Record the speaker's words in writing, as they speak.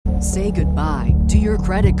Say goodbye to your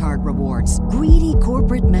credit card rewards. Greedy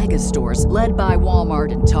corporate mega stores, led by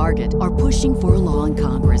Walmart and Target, are pushing for a law in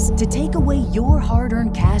Congress to take away your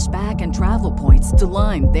hard-earned cash back and travel points to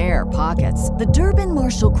line their pockets. The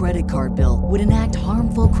Durbin-Marshall credit card bill would enact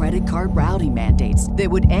harmful credit card routing mandates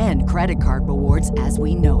that would end credit card rewards as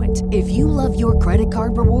we know it. If you love your credit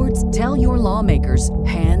card rewards, tell your lawmakers,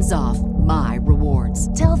 hands off my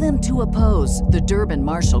rewards. Tell them to oppose the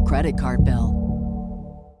Durbin-Marshall credit card bill.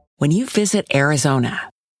 When you visit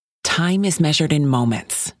Arizona, time is measured in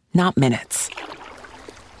moments, not minutes.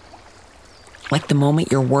 Like the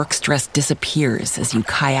moment your work stress disappears as you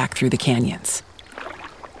kayak through the canyons.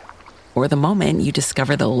 Or the moment you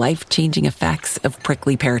discover the life-changing effects of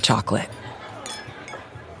prickly pear chocolate.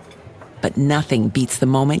 But nothing beats the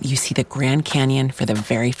moment you see the Grand Canyon for the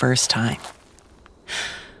very first time.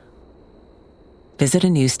 Visit a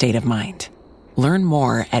new state of mind. Learn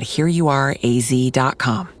more at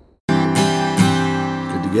hereyouareaz.com.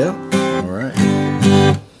 Good to go? All right.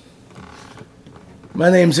 My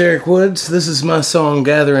name's Eric Woods. This is my song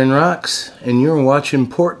Gathering Rocks, and you're watching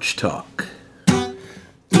Porch Talk.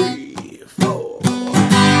 3, 4.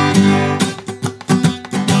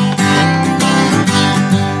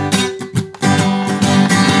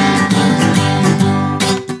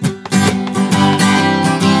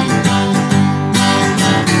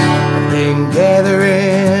 I've been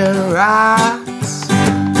gathering rocks,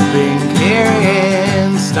 I've been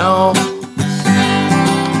carrying stones.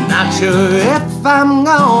 Not sure if I'm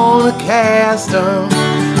gonna cast them,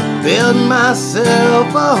 build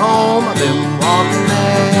myself a home. I've been walking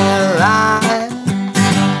that line,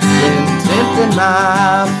 been tempting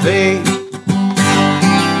my fate,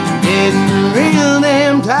 getting real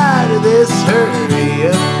damn tired of this hurry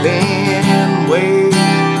up and wait.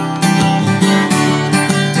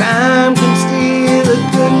 Time can steal a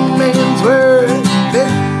good man's word,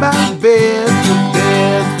 bit by bit, to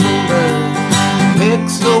death and birth.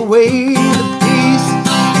 Mix away the pieces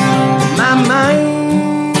of my mind.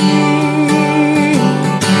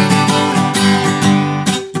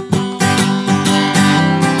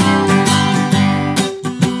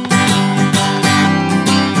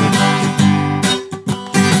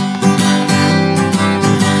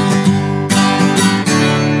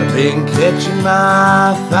 I've been catching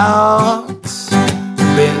my thoughts,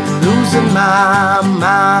 been losing my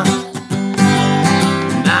mind.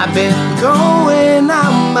 I've been going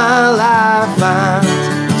out my lifelines,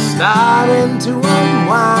 starting to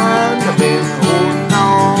unwind. I've been holding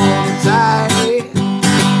on tight,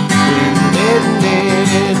 been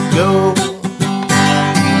letting it go.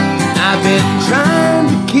 I've been trying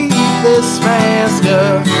to keep this mask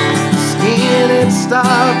up, skin it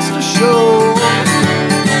starts to show.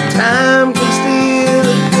 Time can steal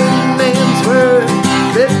a good man's word,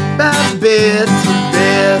 bit by bit, to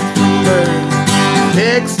death and birth.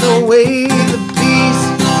 Takes away the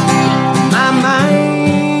pieces of my mind.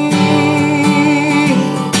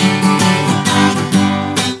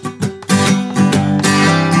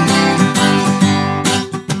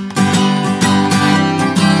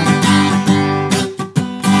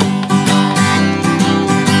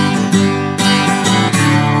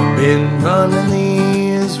 Been running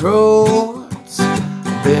these roads,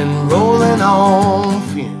 been rolling on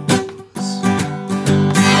fumes.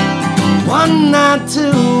 One night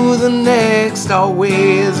to the next,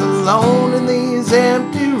 always alone in these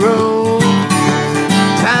empty rooms.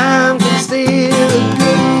 Time can steal a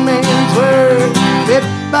good man's word, bit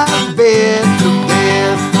by bit, to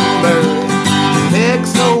death and birth.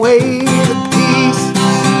 Takes away the pieces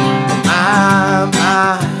of my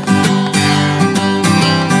mind.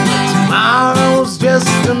 But tomorrow's just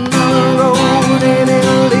another road, and it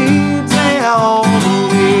leads me all the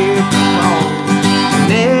way from home.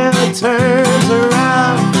 Never turns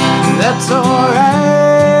around, that's alright.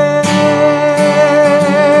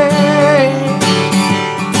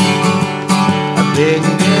 I've been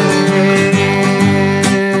getting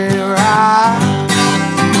right,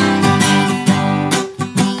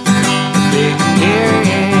 I've been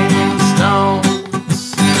carrying stones.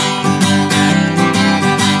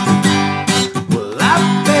 Well, I've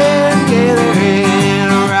been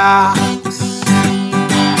gathering rocks,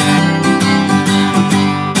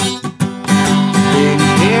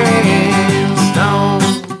 carrying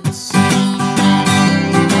stones.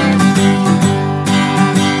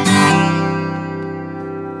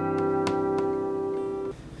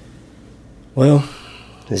 Well,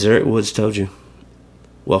 as Eric Woods told you,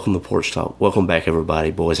 welcome to Porch Talk. Welcome back,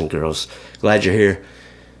 everybody, boys and girls. Glad you're here.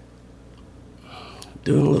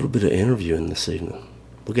 Doing a little bit of interviewing this evening.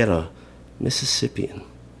 We got a Mississippian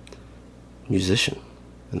musician,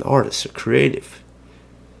 an artist, a creative.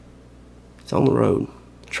 It's on the road,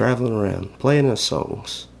 traveling around, playing his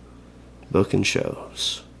songs, booking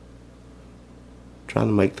shows, trying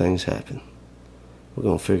to make things happen. We're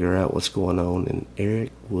going to figure out what's going on in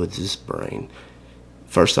Eric Woods' brain.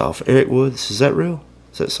 First off, Eric Woods, is that real?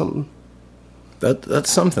 Is that something?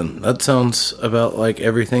 That's something. That sounds about like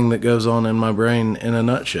everything that goes on in my brain in a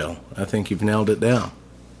nutshell. I think you've nailed it down.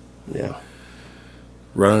 Yeah.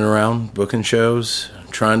 Running around, booking shows,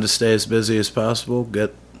 trying to stay as busy as possible,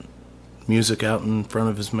 get music out in front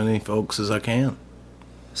of as many folks as I can.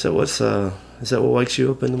 So is that what wakes you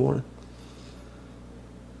up in the morning?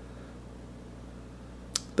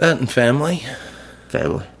 That and family.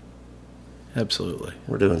 Family. Absolutely.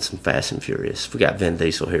 We're doing some Fast and Furious. We got Vin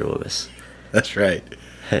Diesel here with us. That's right.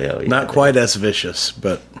 Hell yeah. Not quite as vicious,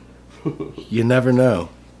 but you never know.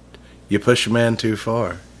 You push a man too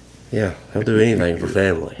far. Yeah, he'll do anything for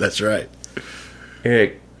family. That's right.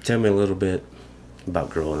 Eric, tell me a little bit about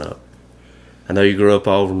growing up. I know you grew up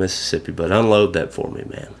all over Mississippi, but unload that for me,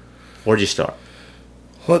 man. Where'd you start?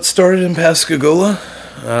 Well, it started in Pascagoula.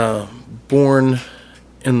 Born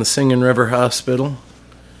in the Singing River Hospital.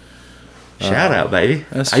 Shout out, baby.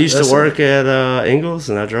 I used to work at Ingalls,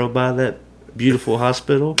 and I drove by that beautiful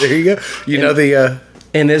hospital. There you go. You know the...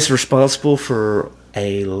 And it's responsible for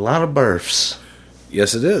a lot of births.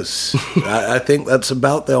 Yes, it is. I think that's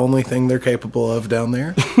about the only thing they're capable of down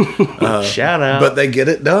there. Shout out. But they get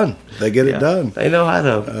it done. They get it done. They know how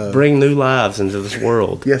to bring new lives into this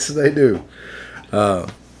world. Yes, they do. I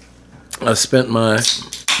spent my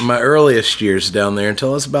earliest years down there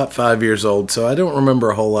until I was about 5 years old, so I don't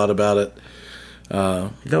remember a whole lot about it.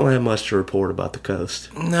 You don't have much to report about the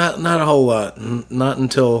coast. Not a whole lot. Not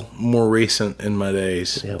until more recent in my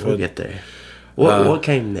days. Yeah, we'll get there. What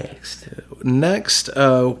came next? Next,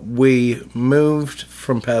 we moved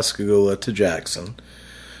from Pascagoula to Jackson.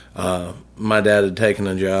 My dad had taken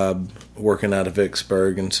a job working out of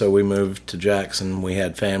Vicksburg, and so we moved to Jackson. We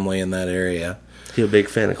had family in that area. You a big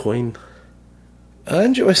fan of Queen? I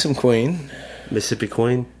enjoy some Queen. Mississippi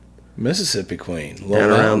Queen? Mississippi Queen.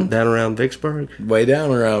 Down around Vicksburg? Way down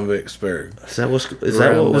around Vicksburg. Is that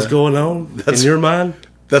what was going on in your mind?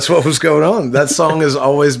 That's what was going on. That song has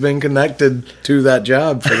always been connected to that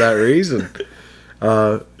job for that reason.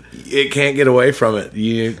 It can't get away from it.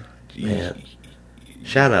 Man.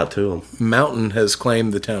 Shout out to them. Mountain has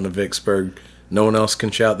claimed the town of Vicksburg. No one else can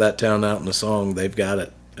shout that town out in a song. They've got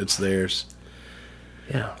it. It's theirs.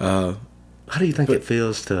 Yeah. How do you think it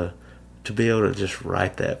feels to be able to just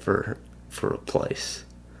write that for a place?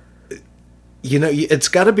 You know, it's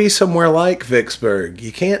got to be somewhere like Vicksburg.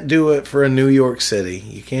 You can't do it for a New York City.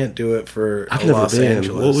 You can't do it for Los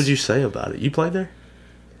Angeles. What would you say about it? You played there?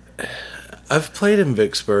 I've played in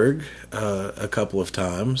Vicksburg a couple of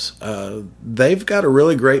times. They've got a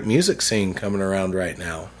really great music scene coming around right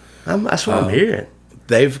now. That's what I'm hearing.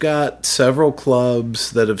 They've got several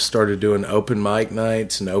clubs that have started doing open mic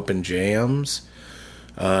nights and open jams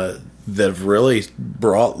that have really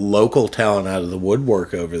brought local talent out of the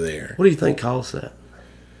woodwork over there. What do you think caused that?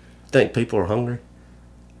 Think people are hungry?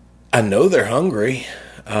 I know they're hungry.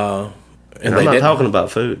 And I'm not talking about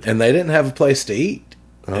food. And they didn't have a place to eat.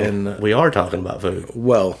 Oh, and we are talking about food.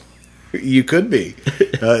 Well, you could be.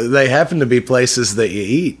 They happen to be places that you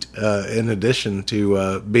eat in addition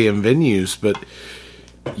to being venues. But,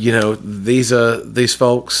 you know, these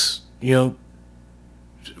folks, you know,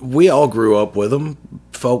 we all grew up with them.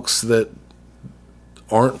 Folks that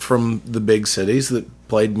aren't from the big cities that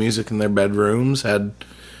played music in their bedrooms, had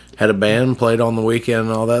a band, played on the weekend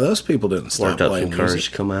and all that. Those people didn't stop playing music.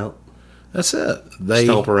 Courage to come out. That's it. They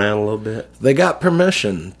stomp around a little bit. They got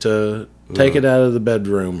permission to take it out of the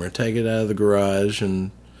bedroom or take it out of the garage.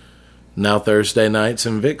 And now Thursday nights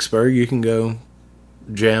in Vicksburg, you can go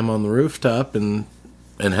jam on the rooftop and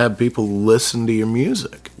have people listen to your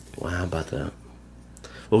music. Wow, how about that?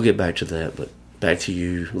 We'll get back to that, but back to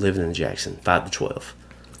you living in Jackson, 5 to 12.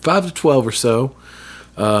 5 to 12 or so.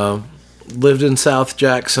 Lived in South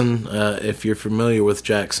Jackson, if you're familiar with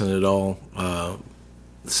Jackson at all.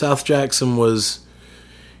 South Jackson was,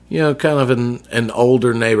 you know, kind of an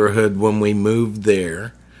older neighborhood when we moved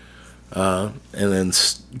there. And then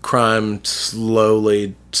crime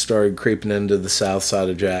slowly started creeping into the south side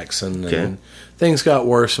of Jackson. Okay. And things got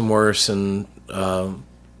worse and worse. And,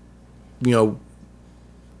 you know,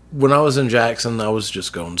 when I was in Jackson, I was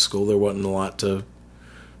just going to school. There wasn't a lot to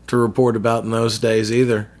report about in those days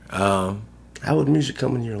either. How would music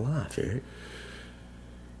come in your life, Eric?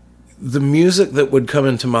 The music that would come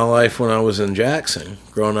into my life when I was in Jackson,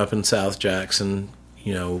 growing up in South Jackson,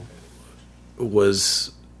 you know,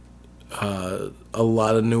 was a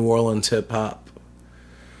lot of New Orleans hip-hop,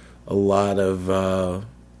 a lot of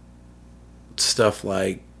stuff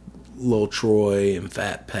like Lil Troy and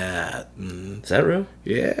Fat Pat. And Is that real?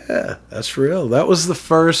 yeah, that's real. That was the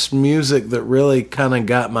first music that really kind of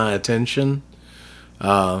got my attention.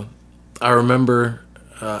 I remember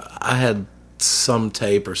I had some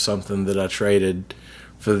tape or something that I traded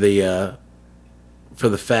for the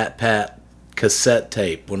Fat Pat cassette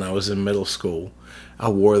tape when I was in middle school. I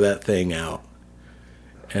wore that thing out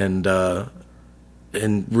and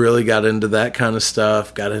really got into that kind of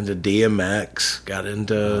stuff. Got into DMX. Got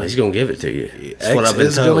into. He's gonna give it to you. That's X what I've been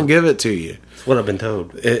is told. gonna give it to you. That's what I've been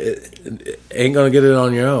told. It ain't gonna get it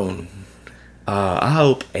on your own. I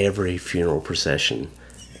hope every funeral procession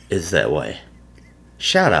is that way.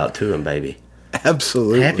 Shout out to him, baby.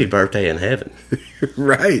 Absolutely. Happy birthday in heaven.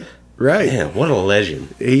 Right. Man, what a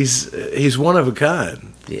legend. He's one of a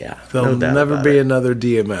kind. Yeah. There'll no doubt never about be it. another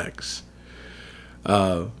DMX.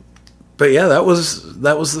 But yeah, that was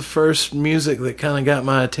the first music that kind of got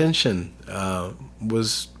my attention.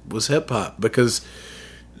 Was hip hop, because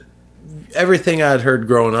everything I'd heard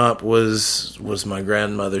growing up was my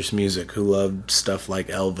grandmother's music, who loved stuff like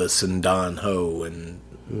Elvis and Don Ho and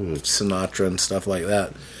Sinatra and stuff like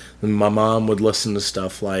that. And my mom would listen to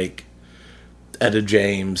stuff like Etta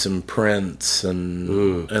James and Prince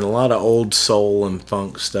and a lot of old soul and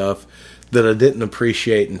funk stuff that I didn't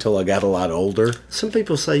appreciate until I got a lot older. Some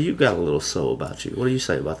people say you got a little soul about you. What do you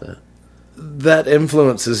say about that? That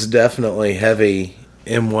influence is definitely heavy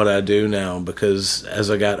in what I do now, because as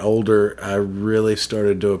I got older, I really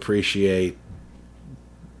started to appreciate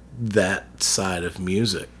that side of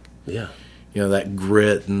music. Yeah. You know, that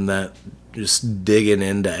grit and that just digging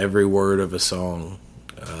into every word of a song.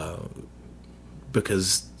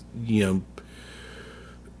 Because, you know,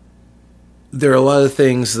 there are a lot of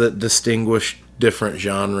things that distinguish different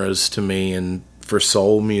genres to me, and for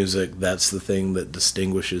soul music, that's the thing that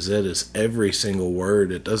distinguishes it, is every single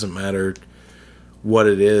word. It doesn't matter what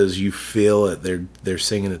it is, you feel it. They're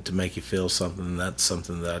singing it to make you feel something, and that's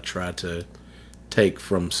something that I try to take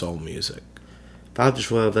from soul music. 5 to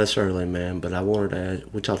 12, that's early, man, but I wanted to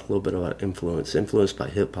add, we talked a little bit about influenced by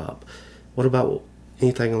hip-hop. What about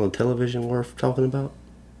anything on the television worth talking about?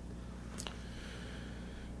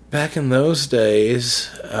 Back in those days,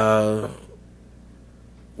 it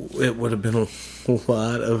would have been a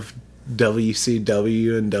lot of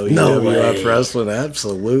WCW and WWF wrestling.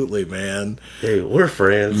 Absolutely, man. Hey, we're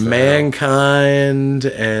friends. Mankind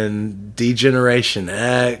and D-Generation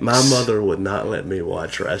X. My mother would not let me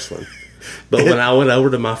watch wrestling. But when I went over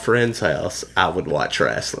to my friend's house, I would watch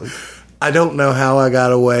wrestling. I don't know how I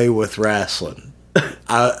got away with wrestling.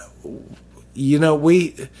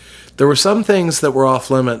 There were some things that were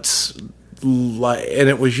off limits, and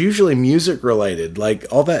it was usually music related, like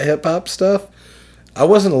all that hip hop stuff. I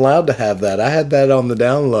wasn't allowed to have that. I had that on the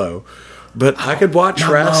down low, but I could watch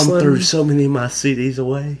wrestling. My mom threw so many of my CDs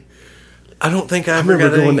away. I don't think I remember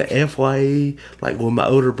got going to FYE, like with my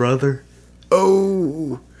older brother.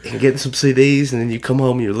 Oh. And getting some CDs, and then you come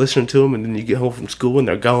home and you're listening to them, and then you get home from school and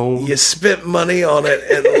they're gone. You spent money on it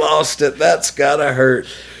and lost it. That's gotta hurt.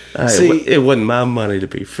 See, it wasn't my money, to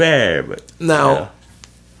be fair, but now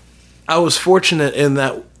I was fortunate in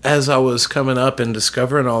that as I was coming up and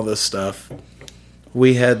discovering all this stuff,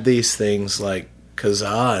 we had these things like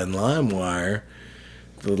Kazaa and LimeWire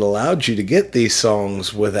that allowed you to get these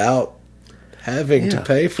songs without having to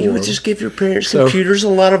pay for them. You would just give your parents' computers a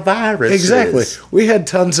lot of viruses. Exactly. We had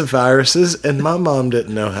tons of viruses, and my mom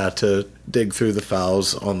didn't know how to dig through the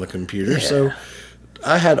files on the computer, so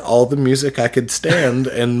I had all the music I could stand,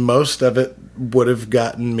 and most of it would have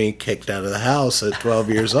gotten me kicked out of the house at 12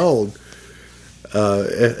 years old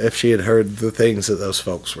if she had heard the things that those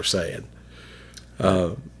folks were saying.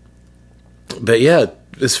 But yeah,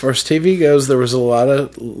 as far as TV goes, there was a lot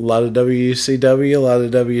of WCW, a lot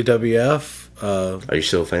of WWF. Are you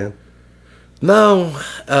still a fan? No,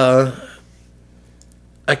 I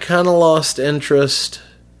kind of lost interest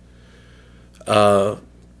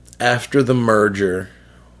after the merger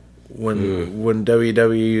when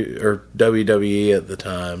WWE at the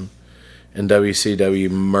time and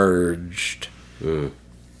WCW merged.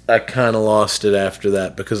 I kind of lost it after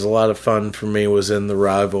that, because a lot of fun for me was in the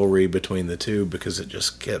rivalry between the two, because it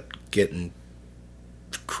just kept getting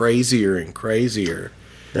crazier and crazier.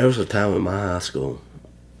 There was a time in my high school,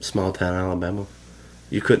 small town Alabama,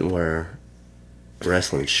 you couldn't wear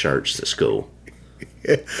wrestling shirts to school.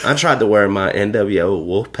 I tried to wear my NWO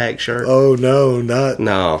Wolfpack shirt. Oh, no,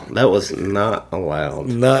 that was not allowed.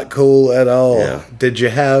 Not cool at all. Yeah. Did you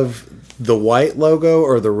have the white logo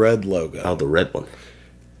or the red logo? Oh, the red one.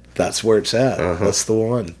 That's where it's at. That's the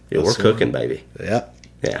one. Yeah, we're cooking, baby. Yeah.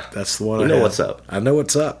 Yeah. That's the one. You know what's up. I know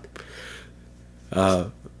what's up.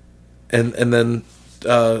 And then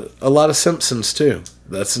a lot of Simpsons too.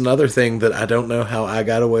 That's another thing that I don't know how I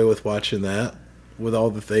got away with watching that, with all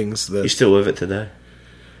the things that... You still with it today?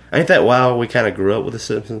 Ain't that wild? We kind of grew up with the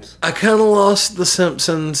Simpsons. I kind of lost the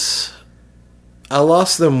Simpsons. I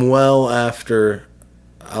lost them well after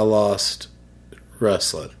I lost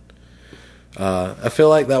wrestling. I feel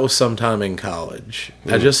like that was sometime in college.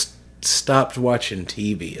 I just stopped watching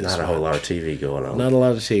TV. Not a whole lot of TV going on. Not a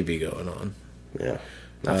lot of TV going on. Yeah,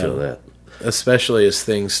 I feel that. Especially as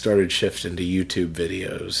things started shifting to YouTube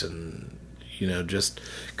videos and, just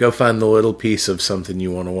go find the little piece of something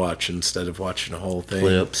you want to watch instead of watching a whole thing.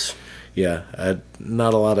 Clips. Yeah,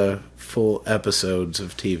 not a lot of full episodes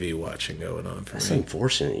of TV watching going on for That's me.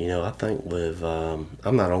 unfortunate. I think with... I'm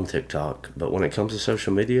not on TikTok, but when it comes to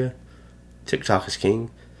social media, TikTok is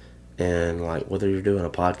king. And, whether you're doing a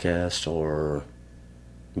podcast or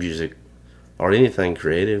music or anything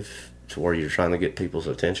creative to where you're trying to get people's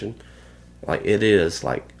attention... it is,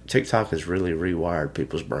 TikTok has really rewired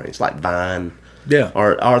people's brains. Like Vine. Yeah.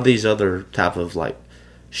 Or these other type of,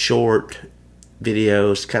 short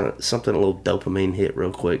videos, kind of something, a little dopamine hit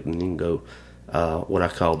real quick, and you can go, what I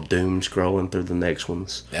call doom scrolling through the next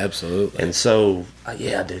ones. Absolutely. And so,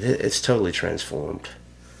 yeah, dude, it's totally transformed.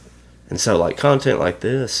 And so, content like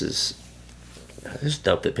this it's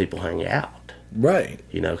dope that people hang out. Right.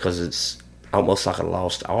 Because it's almost like a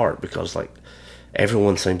lost art, because,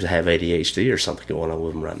 everyone seems to have ADHD or something going on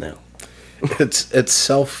with them right now. It's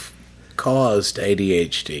self-caused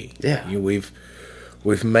ADHD. Yeah.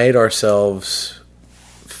 We've made ourselves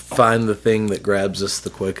find the thing that grabs us the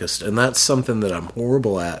quickest, and that's something that I'm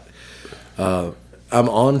horrible at. I'm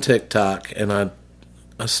on TikTok, and I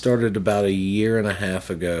started about a year and a half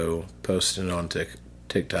ago posting on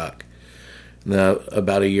TikTok. Now,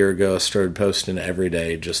 about a year ago, I started posting every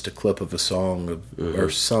day, just a clip of a song or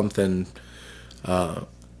something.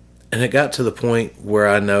 And it got to the point where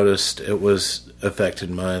I noticed it was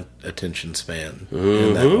affecting my attention span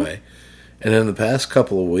in that way. And in the past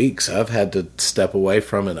couple of weeks, I've had to step away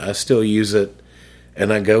from it. I still use it,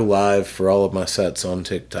 and I go live for all of my sets on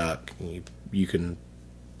TikTok. You can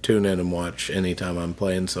tune in and watch anytime I'm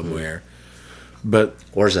playing somewhere. But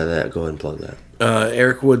where's that at? Go ahead and plug that.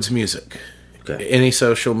 Eric Woods Music. Okay. Any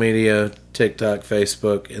social media, TikTok,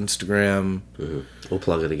 Facebook, Instagram. We'll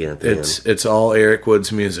plug it again at the end. It's all Eric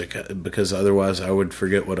Woods Music, because otherwise I would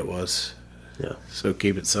forget what it was. Yeah. So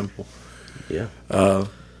keep it simple. Yeah.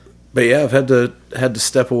 But yeah, I've had to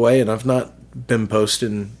step away, and I've not been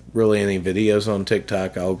posting really any videos on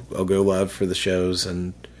TikTok. I'll go live for the shows,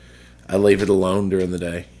 and I leave it alone during the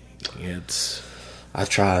day. I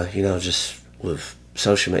try, just with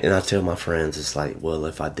social media, and I tell my friends, it's well,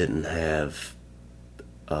 if I didn't have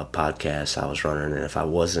a podcast I was running, and if I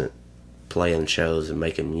wasn't playing shows and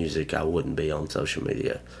making music, I wouldn't be on social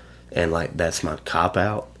media. And that's my cop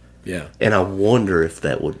out. Yeah. And I wonder if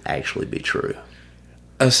that would actually be true.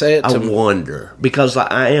 I say it to wonder, because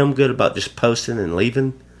I am good about just posting and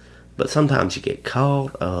leaving, but sometimes you get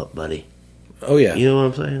caught up, buddy. Oh yeah. You know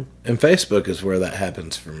what I'm saying? And Facebook is where that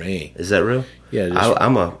happens for me. Is that real? Yeah.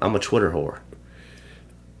 I'm a Twitter whore.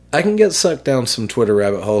 I can get sucked down some Twitter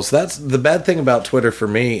rabbit holes. That's the bad thing about Twitter for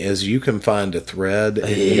me, is you can find a thread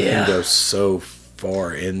and you can go so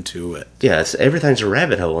far into it. Yeah, everything's a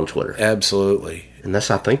rabbit hole on Twitter. Absolutely. And I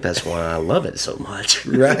think that's why I love it so much.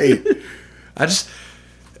 Right.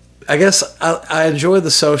 I guess I enjoy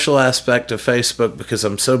the social aspect of Facebook because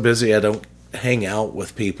I'm so busy I don't hang out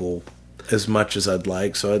with people as much as I'd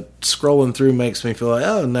like. So scrolling through makes me feel like,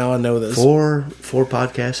 oh, now I know this. For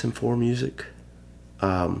podcasts and for music,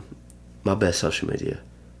 my best social media.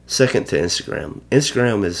 Second to Instagram.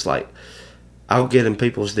 Instagram is I'll get in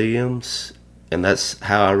people's DMs, and that's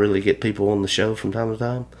how I really get people on the show from time to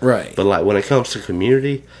time. Right. But when it comes to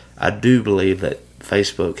community, I do believe that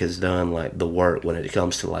Facebook has done the work when it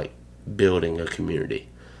comes to building a community.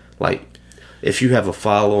 If you have a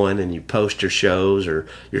following and you post your shows or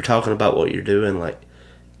you're talking about what you're doing,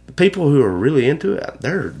 the people who are really into it,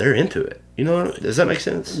 they're into it. Does that make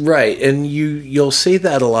sense? Right, and you'll see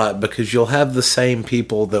that a lot because you'll have the same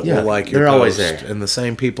people that will like your post, always there, and the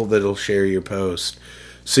same people that'll share your post.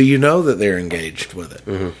 So you know that they're engaged with it.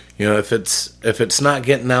 Mm-hmm. If it's not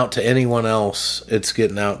getting out to anyone else, it's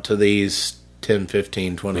getting out to these 10,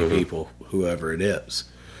 15, 20 people, whoever it is.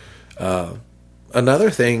 Another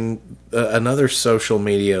thing, another social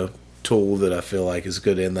media tool that I feel like is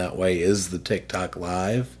good in that way is the TikTok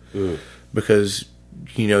Live, because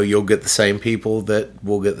you'll get the same people that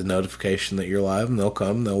will get the notification that you're live, and they'll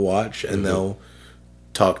come, they'll watch, and they'll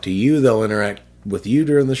talk to you, they'll interact with you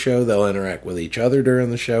during the show. They'll interact with each other during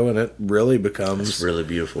the show, and it really becomes It's really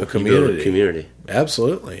beautiful. a community. Community.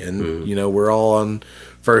 Absolutely. And, we're all on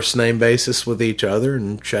first name basis with each other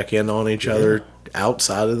and check in on each other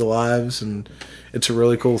outside of the lives. And it's a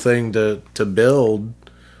really cool thing to build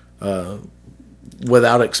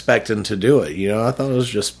without expecting to do it. I thought it was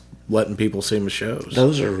just letting people see my shows.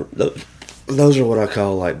 Those are what I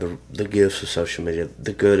call like the gifts of social media,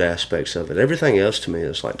 the good aspects of it. Everything else to me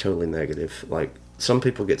is like totally negative. Like some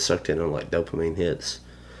people get sucked in on like dopamine hits,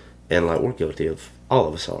 and like we're guilty of, all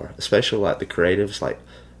of us are, especially like the creatives. Like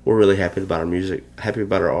we're really happy about our music, happy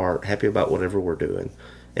about our art, happy about whatever we're doing,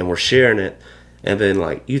 and we're sharing it. And then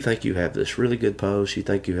like you think you have this really good post, you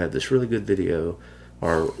think you have this really good video,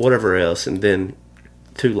 or whatever else, and then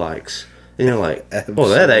 2 likes, and you're like, well,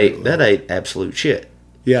 that ain't absolute shit.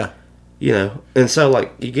 Yeah. And so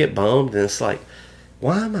like you get bummed, and it's like,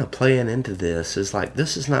 why am I playing into this? It's like,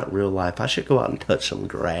 this is not real life. I should go out and touch some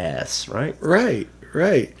grass, right? Right.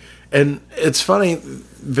 And it's funny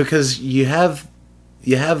because you have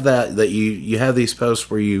that you have these posts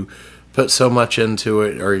where you put so much into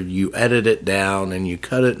it, or you edit it down and you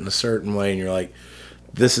cut it in a certain way, and you're like,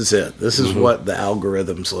 this is it. This is what the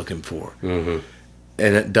algorithm's looking for. Mm-hmm.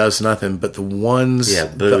 And it does nothing. But the ones... Yeah,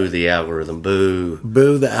 boo the algorithm. Boo.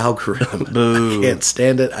 Boo the algorithm. Boo. I can't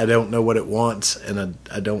stand it. I don't know what it wants, and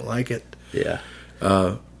I don't like it. Yeah.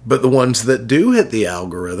 But the ones that do hit the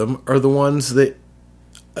algorithm are the ones that,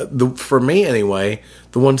 for me anyway,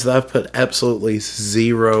 the ones that I've put absolutely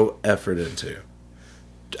zero effort into.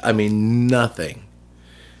 I mean, nothing.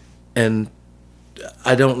 And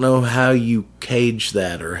I don't know how you cage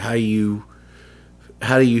that, or how do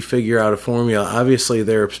you figure out a formula? Obviously,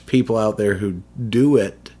 there are people out there who do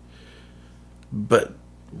it, but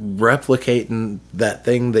replicating that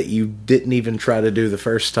thing that you didn't even try to do the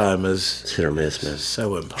first time is It's hit or miss, man.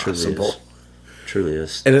 so impossible. Truly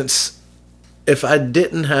is. And if I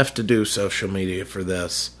didn't have to do social media for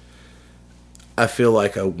this, I feel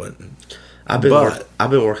like I wouldn't. I've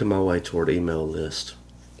been working my way toward email list,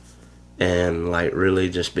 and like really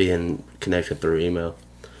just being connected through email.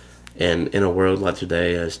 And in a world like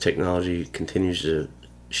today, as technology continues to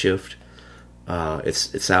shift,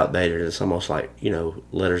 it's outdated. It's almost like,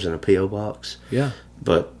 letters in a P.O. box. Yeah.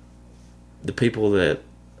 But the people that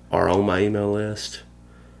are on my email list,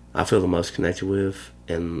 I feel the most connected with,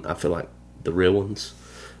 and I feel like the real ones.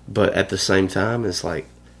 But at the same time, it's like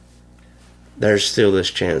there's still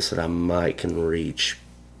this chance that I might can reach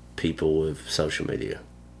people with social media.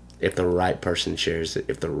 If the right person shares it,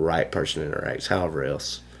 if the right person interacts, however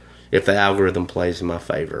else. If the algorithm plays in my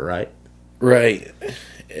favor, right? Right.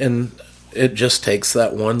 And it just takes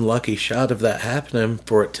that one lucky shot of that happening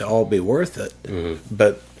for it to all be worth it. Mm-hmm.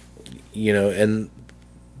 But, and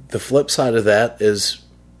the flip side of that is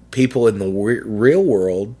people in the real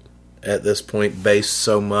world at this point base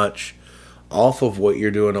so much off of what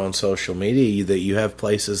you're doing on social media that you have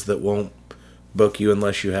places that won't book you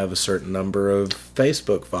unless you have a certain number of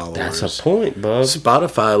Facebook followers. That's a point, bub.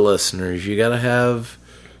 Spotify listeners, you got to have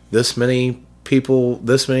this many people,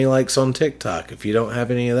 this many likes on TikTok. If you don't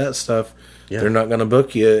have any of that stuff, they're not going to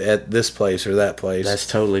book you at this place or that place. That's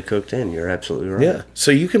totally cooked in. You're absolutely right. Yeah.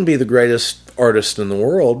 So you can be the greatest artist in the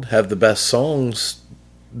world, have the best songs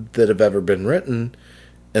that have ever been written,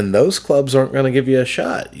 and those clubs aren't going to give you a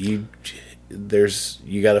shot. You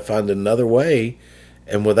got to find another way,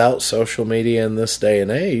 and without social media in this day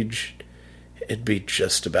and age, it'd be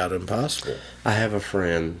just about impossible. I have a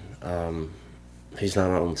friend. He's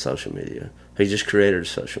not on social media. He just created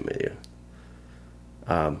social media.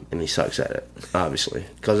 And he sucks at it, obviously,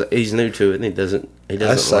 because he's new to it and he doesn't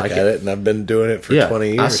I suck like at it, and I've been doing it for 20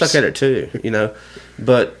 years. I suck at it too,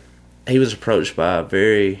 But he was approached by a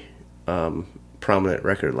very prominent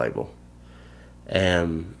record label,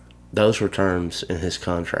 and those were terms in his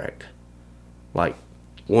contract. Like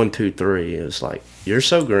 1, 2, 3, it was like, you're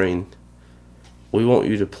so green, we want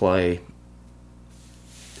you to play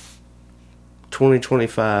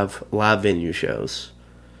 2025 live venue shows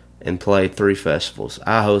and play 3 festivals.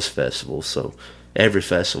 I host festivals, so every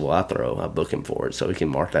festival I throw, I book him for it, so he can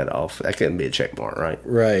mark that off. That couldn't be a check mark, right?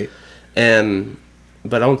 Right.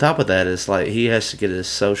 But on top of that, it's like he has to get his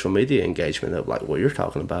social media engagement up, like what you're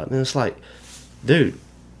talking about. And it's like, dude,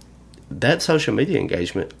 that social media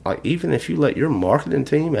engagement, like even if you let your marketing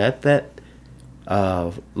team at that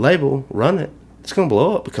label run it, it's going to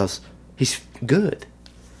blow up because he's good.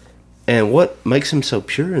 And what makes him so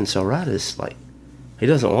pure and so right is like he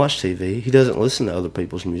doesn't watch TV. He doesn't listen to other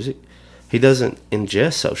people's music. He doesn't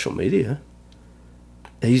ingest social media.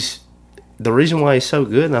 The reason why he's so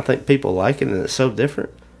good, and I think people like it and it's so different,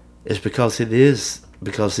 is because he's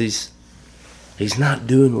he's not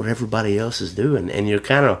doing what everybody else is doing, and you're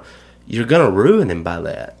gonna ruin him by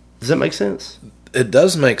that. Does that make sense? It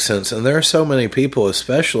does make sense, and there are so many people,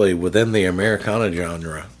 especially within the Americana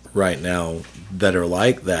genre right now, that are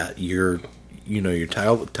like that. Your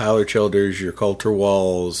Tyler Childers, your Coulter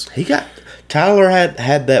Walls. Tyler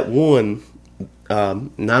had that one,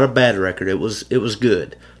 not a bad record. It was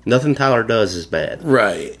good. Nothing Tyler does is bad.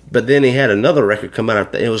 Right. But then he had another record come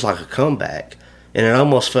out. It was like a comeback, and it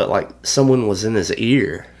almost felt like someone was in his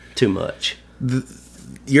ear too much.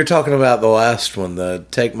 You're talking about the last one, the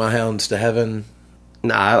Take My Hounds to Heaven.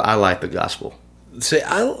 No, I like the gospel. See,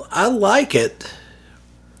 I like it.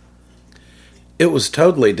 It was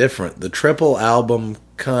totally different. The triple album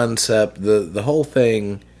concept, the whole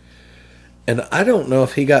thing. And I don't know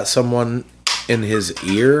if he got someone in his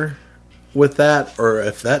ear with that, or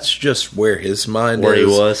if that's just where his mind where is.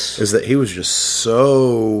 He was. Is that he was just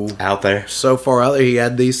so out there. So far out there. He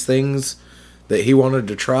had these things that he wanted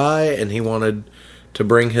to try, and he wanted to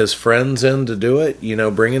bring his friends in to do it.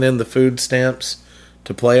 Bringing in the Food Stamps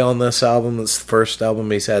to play on this album. It's the first album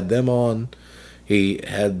he's had them on. He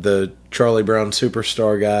had the Charlie Brown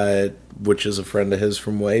Superstar guy, which is a friend of his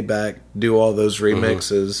from way back, do all those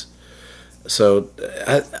remixes. Mm-hmm. So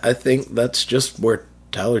I think that's just where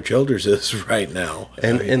Tyler Childers is right now.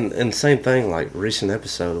 And same thing, like recent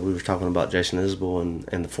episode, we were talking about Jason Isbell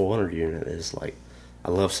and the 400 unit is like, I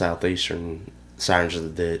love Southeastern, Sirens of the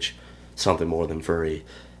Ditch, Something More Than Free.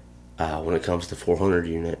 When it comes to 400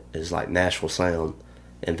 unit is like Nashville Sound,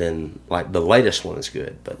 and then like the latest one is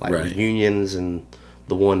good, but like Reunions and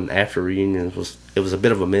the one after Reunions was a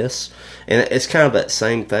bit of a miss, and it's kind of that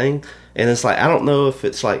same thing. And it's like, I don't know if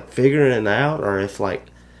it's like figuring it out, or if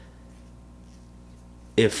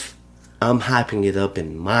I'm hyping it up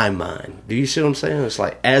in my mind. Do you see what I'm saying? It's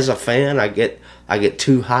like, as a fan, I get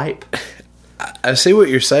too hype. I see what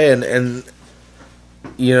you're saying, and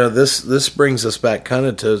this brings us back kind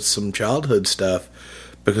of to some childhood stuff,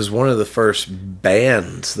 because one of the first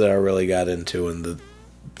bands that I really got into, and the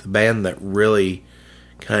band that really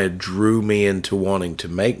kind of drew me into wanting to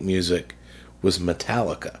make music, was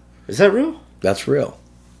Metallica. Is that real? That's real.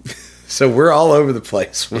 So we're all over the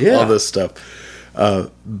place with all this stuff.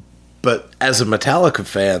 But as a Metallica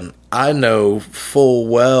fan, I know full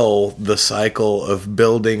well the cycle of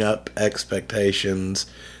building up expectations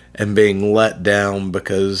and being let down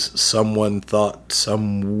because someone thought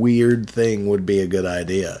some weird thing would be a good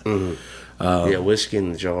idea. Mm-hmm. Whiskey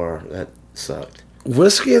in the Jar, that sucked.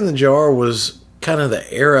 Whiskey in the Jar was kind of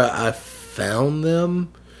the era I found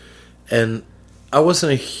them, and I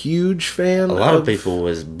wasn't a huge fan. A lot of people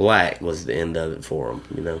was Black was the end of it for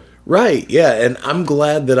them, Right, yeah, and I'm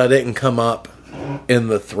glad that I didn't come up in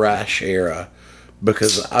the thrash era,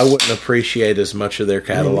 because I wouldn't appreciate as much of their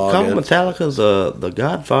catalog. Metallica's the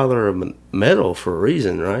godfather of metal for a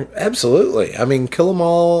reason, right? Absolutely. I mean, Kill 'Em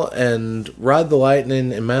All and Ride the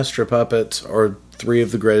Lightning and Master of Puppets are three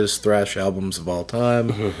of the greatest thrash albums of all time.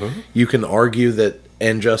 Mm-hmm. You can argue that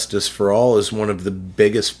And Justice for All is one of the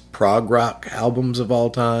biggest prog rock albums of all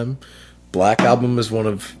time. Black Album is one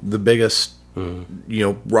of the biggest,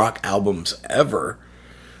 rock albums ever.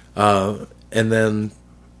 And then,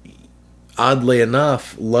 oddly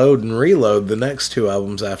enough, Load and Reload, the next two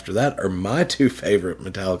albums after that, are my two favorite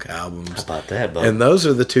Metallica albums. How about that, bud? And those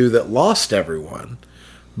are the two that lost everyone.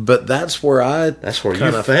 But that's where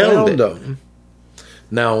you found them.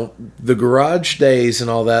 Now, the Garage Days and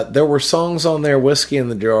all that, there were songs on there, Whiskey in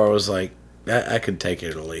the Jar, I was like, I could take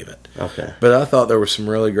it or leave it. Okay. But I thought there were some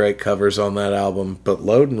really great covers on that album. But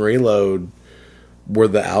Load and Reload were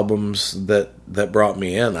the albums that brought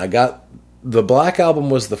me in. The Black Album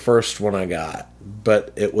was the first one I got,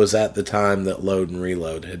 but it was at the time that Load and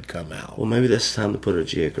Reload had come out. Well, maybe this is time to put a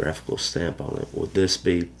geographical stamp on it. Would this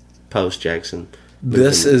be post-Jackson?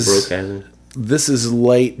 This is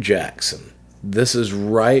late Jackson. This is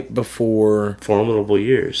right before... Formidable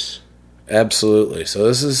years. Absolutely. So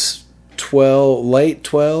this is late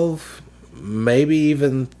 12, maybe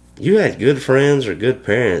even... You had good friends or good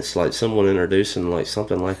parents, like someone introducing like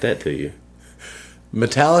something like that to you.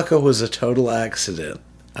 Metallica was a total accident.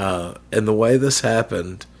 And the way this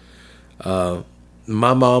happened, my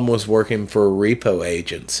mom was working for a repo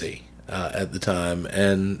agency at the time,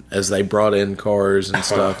 and as they brought in cars and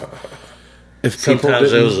stuff,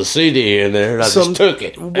 sometimes there was a CD in there, and I just took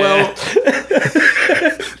it. Well,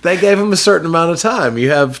 they gave them a certain amount of time.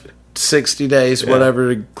 You have 60 days,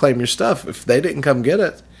 whatever, to claim your stuff. If they didn't come get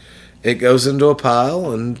it, it goes into a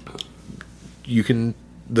pile, and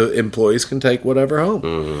the employees can take whatever home.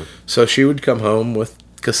 Mm-hmm. So she would come home with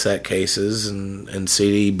cassette cases and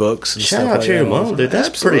CD books and Shout stuff out like to your that. mom, dude.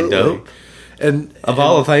 That's pretty dope. And Of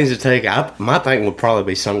all the things to take, my thing would probably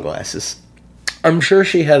be sunglasses. I'm sure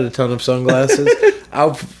she had a ton of sunglasses.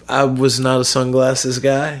 I was not a sunglasses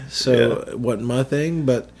guy, so it wasn't my thing,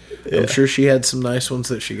 but I'm sure she had some nice ones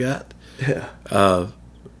that she got. Yeah.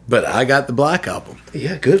 But I got the Black Album.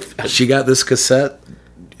 Yeah, good. She got this cassette,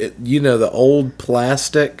 the old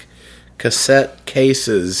plastic cassette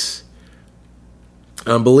cases.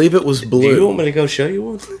 I believe it was blue. Do you want me to go show you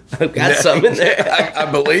one? I've got some in there. I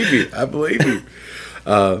believe you.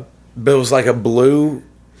 But it was like a blue,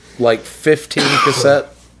 15 cassette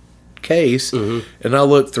case, and I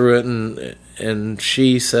looked through it, and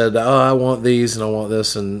she said, "Oh, I want these and I want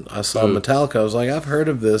this," and I saw Metallica. I was like, "I've heard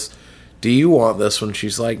of this. Do you want this one?"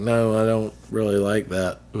 She's like, "No, I don't really like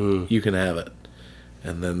that. You can have it."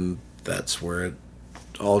 And then that's where it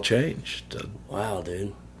all changed. Wow,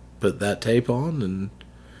 dude. Put that tape on and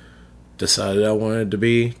decided I wanted to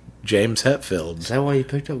be James Hetfield. Is that why you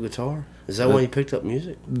picked up guitar? Is that why you picked up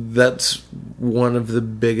music? That's one of the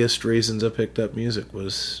biggest reasons I picked up music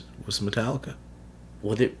was Metallica.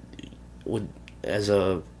 As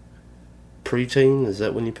a preteen, is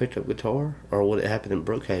that when you picked up guitar, or would it happen in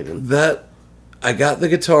Brookhaven? That I got the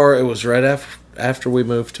guitar. It was right after we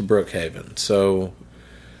moved to Brookhaven. So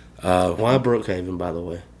why Brookhaven, by the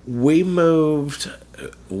way? We moved.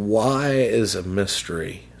 Why is a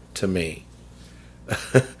mystery to me.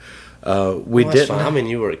 We didn't. Fine. I mean,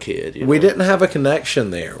 you were a kid. We didn't have a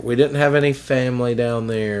connection there. We didn't have any family down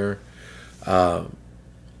there. But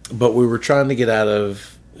we were trying to get out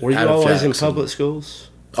of. Were you always in public schools?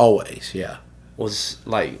 Always, yeah. Was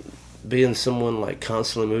being someone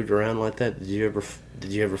constantly moved around like that. Did you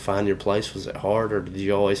ever find your place? Was it hard, or did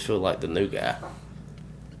you always feel like the new guy?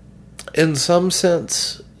 In some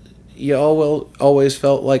sense, you always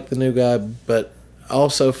felt like the new guy, but I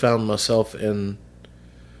also found myself in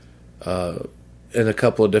a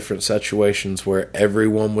couple of different situations where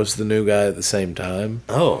everyone was the new guy at the same time.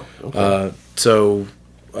 Oh, okay.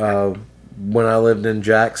 When I lived in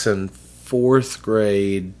Jackson, fourth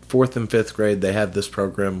and fifth grade, they had this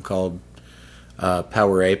program called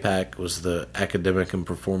Power APAC. It was the Academic and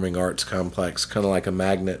Performing Arts Complex, kind of like a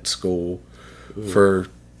magnet school for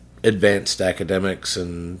advanced academics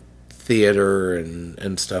and theater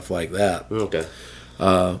and stuff like that. Okay.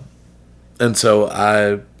 And so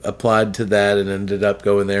I applied to that and ended up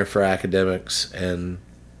going there for academics. And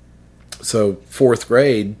so fourth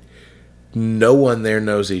grade, no one there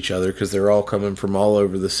knows each other because they're all coming from all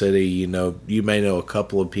over the city. You may know a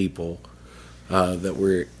couple of people that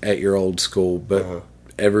were at your old school, but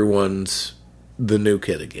everyone's the new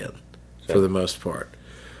kid again for the most part.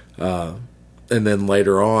 And then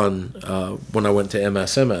later on, when I went to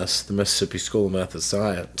MSMS, the Mississippi School of Math and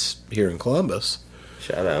Science here in Columbus.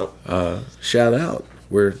 Shout out. Shout out.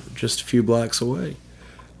 We're just a few blocks away.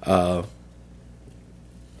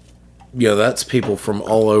 That's people from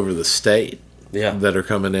all over the state that are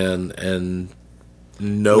coming in, and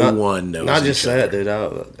no one knows Not just each other. that,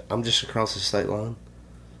 dude. I'm just across the state line.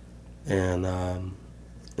 And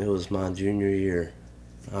it was my junior year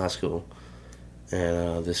of high school.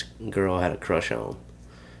 And this girl I had a crush on.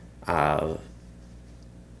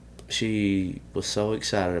 She was so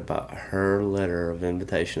excited about her letter of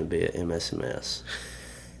invitation to be at MSMS.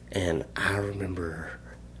 And I remember,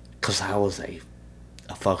 because I was a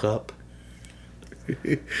fuck up.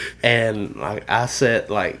 And I sat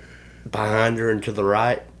behind her and to the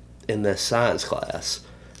right in this science class.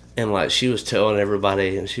 And she was telling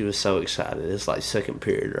everybody, and she was so excited. It's second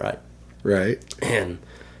period, right? Right. And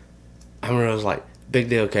I remember I was like, big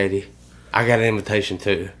deal, Katie. I got an invitation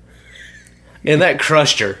too. And that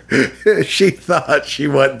crushed her. She thought she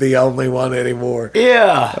wasn't the only one anymore.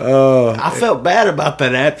 Yeah. Oh. I felt bad about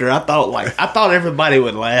that after. I thought everybody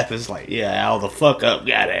would laugh. It's Al the fuck up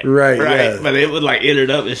got it. Right. Yeah. But it would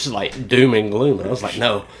ended up, it's just doom and gloom. I was like,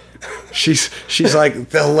 no. She's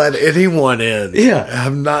like, they'll let anyone in. Yeah.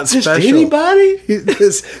 I'm not Just special. anybody?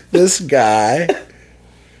 This guy.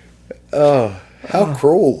 Oh, how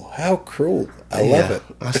cruel. How cruel. I love it.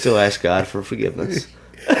 I still ask God for forgiveness.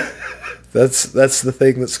 That's the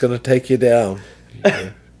thing that's going to take you down.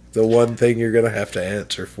 The one thing you're going to have to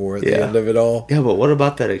answer for at the end of it all. Yeah, but what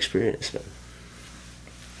about that experience, man?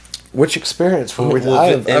 Which experience?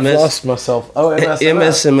 I've lost myself. Oh,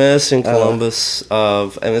 MSMS in Columbus.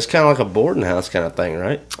 And it's kind of like a boarding house kind of thing,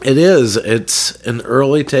 right? It is. It's an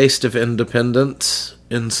early taste of independence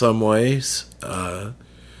in some ways.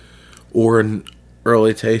 Or an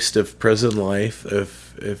early taste of prison life,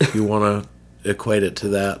 if you want to equate it to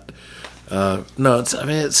that.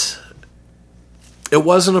 It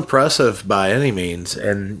wasn't oppressive by any means,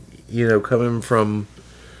 and coming from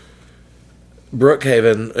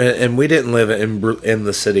Brookhaven, and we didn't live in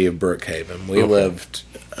the city of Brookhaven. We lived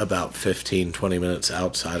about 15, 20 minutes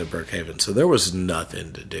outside of Brookhaven, so there was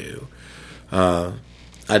nothing to do. I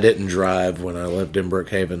didn't drive when I lived in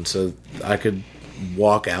Brookhaven, so I could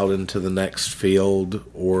walk out into the next field,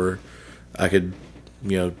 or I could,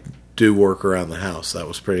 do work around the house. That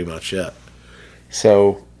was pretty much it.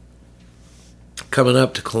 So coming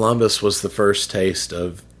up to Columbus was the first taste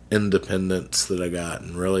of independence that I got,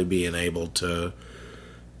 and really being able to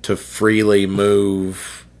freely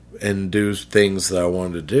move and do things that I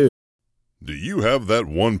wanted to do. Do you have that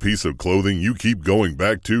one piece of clothing you keep going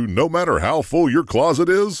back to no matter how full your closet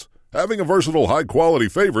is? Having a versatile, high-quality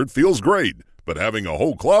favorite feels great, but having a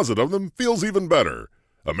whole closet of them feels even better.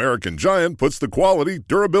 American Giant puts the quality,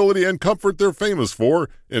 durability, and comfort they're famous for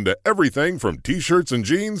into everything from t-shirts and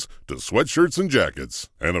jeans to sweatshirts and jackets.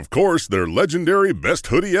 And of course, their legendary best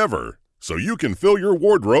hoodie ever. So you can fill your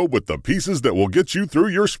wardrobe with the pieces that will get you through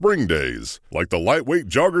your spring days, like the lightweight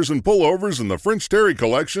joggers and pullovers in the French Terry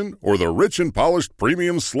collection or the rich and polished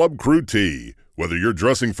premium Slub Crew tee. Whether you're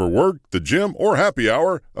dressing for work, the gym, or happy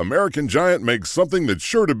hour, American Giant makes something that's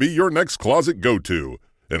sure to be your next closet go-to.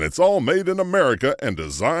 And it's all made in America and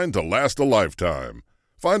designed to last a lifetime.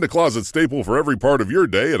 Find a closet staple for every part of your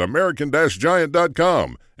day at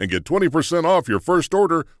American-Giant.com and get 20% off your first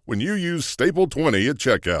order when you use Staple20 at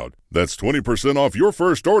checkout. That's 20% off your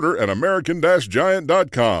first order at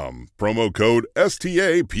American-Giant.com. Promo code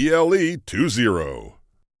STAPLE20.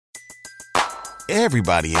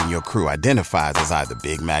 Everybody in your crew identifies as either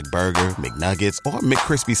Big Mac Burger, McNuggets, or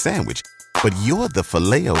McCrispy Sandwich. But you're the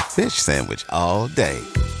Filet-O-Fish Sandwich all day.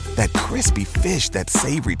 That crispy fish, that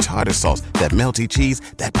savory tartar sauce, that melty cheese,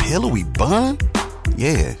 that pillowy bun.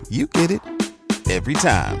 Yeah, you get it. Every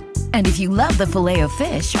time. And if you love the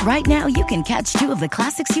Filet-O-Fish, right now you can catch two of the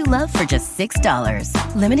classics you love for just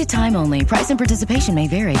 $6. Limited time only. Price and participation may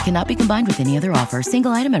vary. Cannot be combined with any other offer.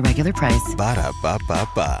 Single item at regular price.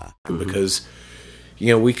 Ba-da-ba-ba-ba. Because,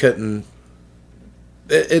 we couldn't...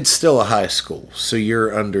 It's still a high school, so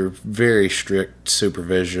you're under very strict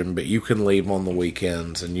supervision, but you can leave on the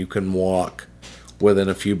weekends, and you can walk within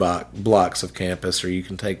a few blocks of campus, or you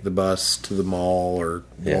can take the bus to the mall or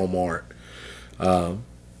Walmart.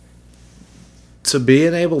 So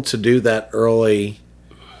being able to do that early,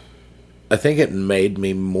 I think it made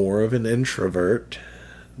me more of an introvert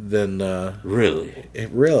than...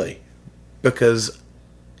 Really. Because,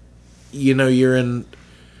 you're in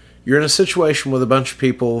a situation with a bunch of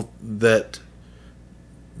people that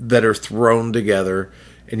are thrown together,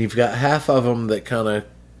 and you've got half of them that kind of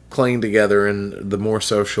cling together, and the more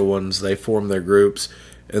social ones, they form their groups,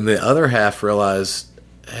 and the other half realize,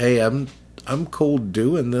 hey, I'm cool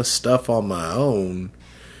doing this stuff on my own.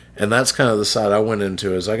 And that's kind of the side I went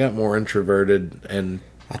into, is I got more introverted. And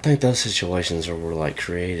I think those situations are where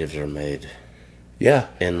creatives are made. Yeah.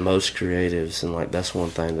 And most creatives, and that's one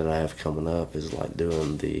thing that I have coming up, is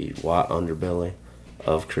doing the white underbelly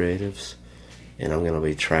of creatives. And I'm going to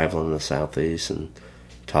be traveling the Southeast and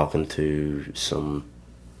talking to some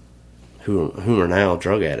who are now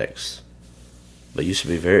drug addicts, but used to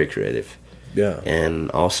be very creative. Yeah.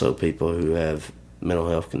 And also people who have mental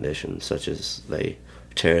health conditions, such as they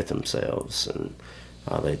tear at themselves, and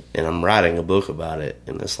I'm writing a book about it,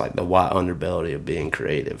 and it's the white underbelly of being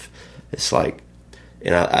creative. It's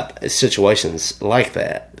situations like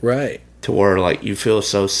that, right? To where you feel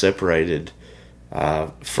so separated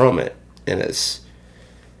from it, and it's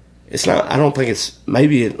not. I don't think it's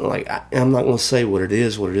maybe I'm not going to say what it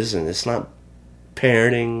is, what it isn't. It's not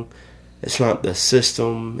parenting. It's not the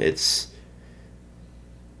system.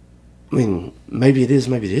 Maybe it is,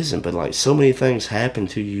 maybe it isn't. But so many things happen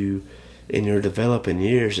to you in your developing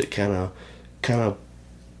years that kind of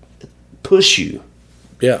push you.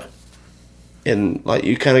 Yeah. And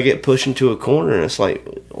you kind of get pushed into a corner, and it's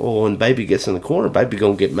when baby gets in the corner, baby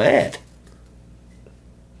gonna get mad.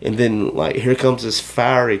 And then here comes this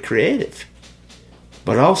fiery creative,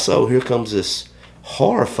 but also here comes this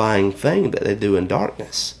horrifying thing that they do in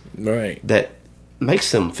darkness, right? That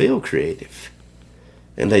makes them feel creative,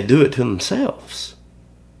 and they do it to themselves.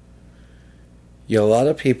 A lot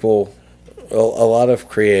of people, a lot of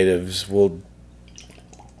creatives will,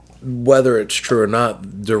 whether it's true or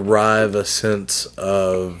not, derive a sense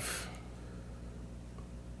of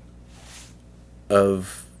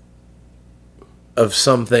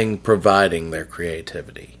something providing their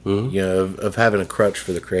creativity. Mm-hmm. Of having a crutch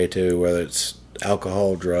for the creativity, whether it's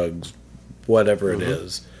alcohol, drugs, whatever it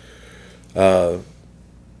is. And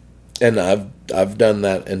I've done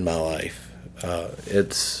that in my life.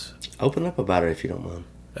 It's open up about it if you don't mind.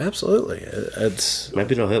 Absolutely. It's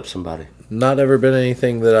Maybe it'll help somebody. not ever been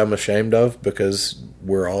anything that I'm ashamed of, because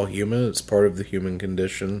we're all human. It's part of the human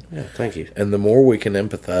condition. Yeah, thank you. And the more we can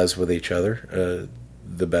empathize with each other,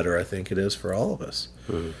 the better I think it is for all of us.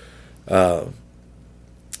 Mm-hmm.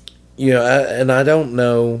 I don't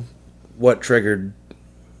know what triggered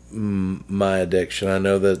my addiction. I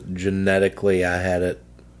know that genetically I had it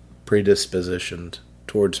predispositioned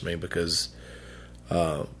towards me, because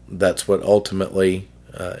that's what ultimately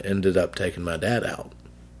ended up taking my dad out.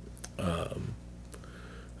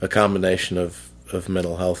 A combination of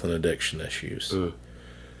mental health and addiction issues.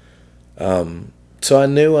 So I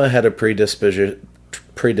knew I had a predisposition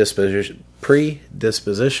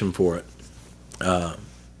for it.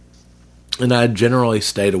 And I generally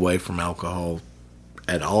stayed away from alcohol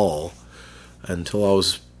at all until I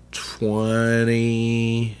was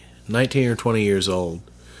 19 or 20 years old.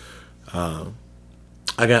 I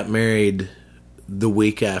got married the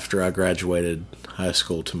week after I graduated high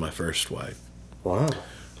school to my first wife. Wow.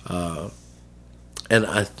 And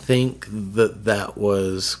I think that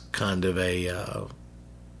was kind of a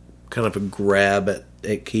grab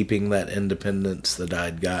at keeping that independence that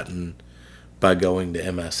I'd gotten by going to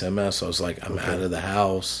MSMS. I was like, I'm out of the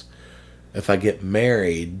house. If I get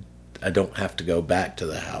married, I don't have to go back to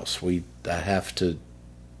the house. I have to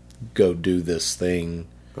go do this thing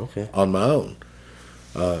on my own.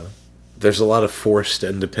 There's a lot of forced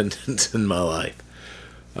independence in my life.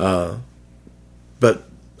 But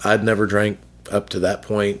I'd never drank up to that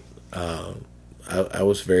point. I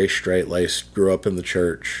was very straight-laced, grew up in the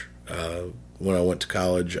church. When I went to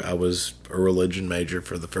college, I was a religion major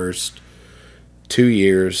for the first 2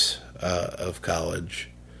 years of college,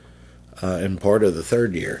 and part of the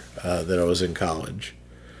third year that I was in college.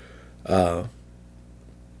 But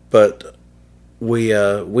we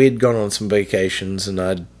had gone on some vacations, and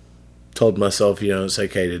I'd told myself, it's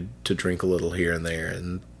okay to drink a little here and there,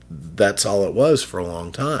 and that's all it was for a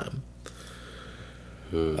long time.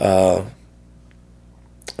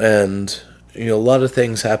 And a lot of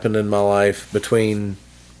things happened in my life between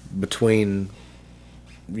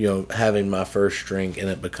having my first drink and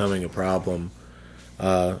it becoming a problem,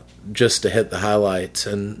 just to hit the highlights.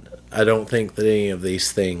 And I don't think that any of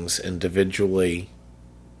these things individually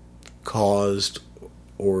caused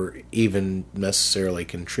or even necessarily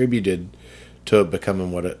contributed to it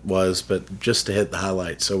becoming what it was, but just to hit the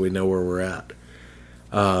highlights so we know where we're at.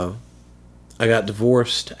 I got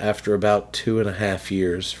divorced after about 2.5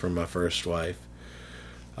 years from my first wife.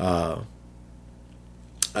 My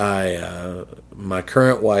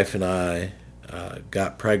current wife and I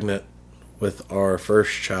got pregnant with our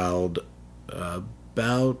first child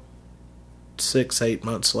about 6-8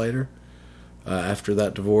 months later, after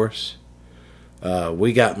that divorce.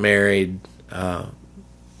 We got married,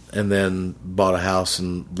 and then bought a house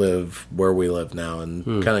and live where we live now, and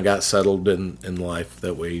kind of got settled in life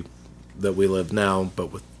that we live now,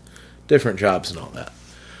 but with different jobs and all that.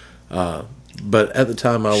 But at the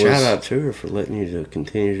time Shout out to her for letting you to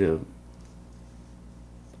continue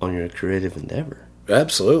on your creative endeavor.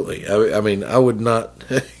 Absolutely. I mean, I would not...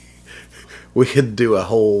 We could do a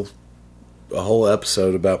whole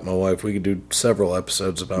episode about my wife. We could do several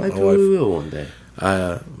episodes about my wife. Maybe we will one day.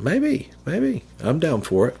 Maybe. I'm down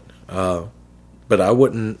for it. But I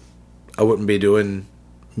wouldn't be doing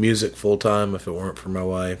music full time if it weren't for my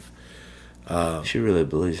wife. She really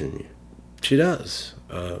believes in you. She does.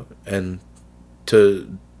 And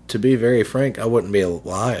to be very frank, I wouldn't be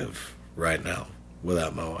alive right now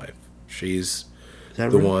without my wife. She's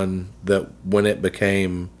the one that, when it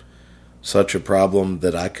became such a problem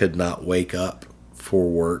that I could not wake up for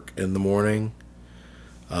work in the morning,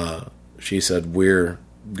 she said, we're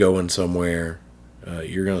going somewhere.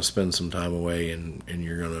 You're going to spend some time away, and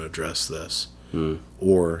you're going to address this.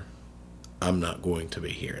 Or I'm not going to be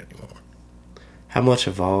here anymore. How much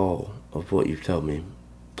of all of what you've told me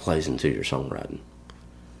plays into your songwriting?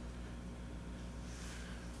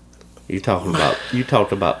 You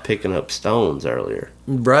talked about picking up stones earlier.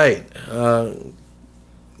 Right.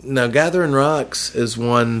 Now, Gathering Rocks is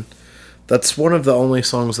one of the only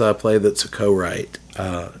songs that I play that's a co-write.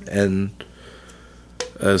 And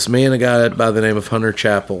it's me and a guy by the name of Hunter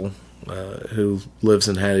Chappell, who lives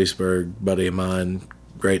in Hattiesburg, buddy of mine,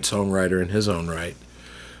 great songwriter in his own right.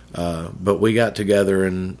 But we got together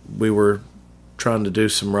and we were trying to do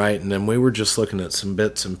some writing, and we were just looking at some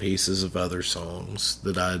bits and pieces of other songs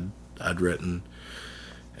that I'd written.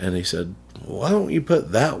 And he said, why don't you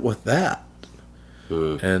put that with that?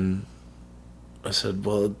 And I said,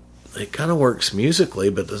 well, it kind of works musically,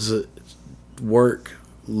 but does it work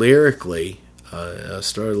lyrically? I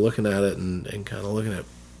started looking at it and kind of looking at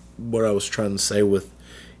what I was trying to say with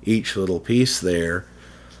each little piece there.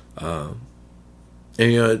 And,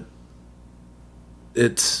 you know,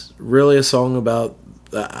 it's really a song about,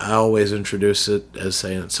 I always introduce it as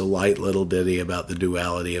saying it's a light little ditty about the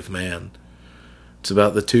duality of man. It's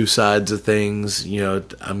about the two sides of things. You know,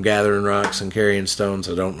 I'm gathering rocks and carrying stones.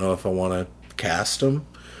 I don't know if I want to cast them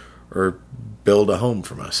or build a home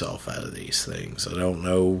for myself out of these things. I don't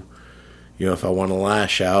know, you know, if I want to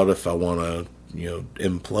lash out, if I want to, you know,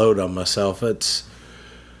 implode on myself. It's,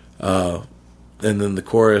 and then the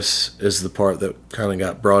chorus is the part that kind of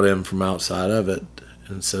got brought in from outside of it,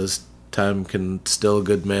 and says, time can still a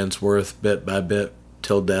good man's worth, bit by bit,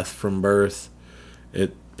 till death from birth.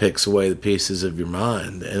 It picks away the pieces of your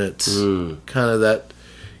mind, and it's kind of that,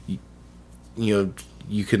 you know,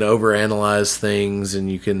 you can overanalyze things,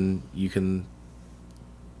 and you can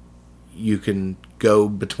go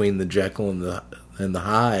between the Jekyll and the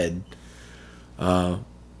Hyde,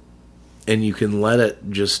 and you can let it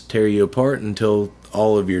just tear you apart until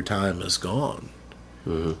all of your time is gone.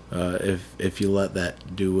 If you let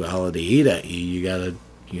that duality eat at you, you gotta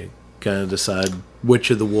kind of decide which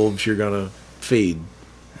of the wolves you're gonna feed.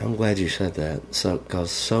 I'm glad you said that. Because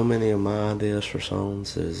so many of my ideas for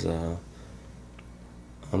songs is, I'm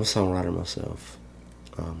a songwriter myself.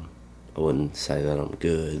 I wouldn't say that I'm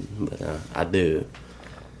good, but I do.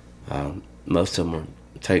 Most of them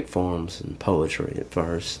take forms in poetry at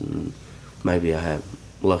first, and maybe I have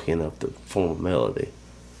lucky enough to form a melody.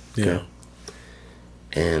 Yeah. Okay?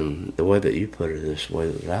 And the way that you put it is the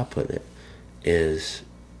way that I put it, is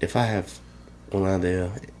if I have one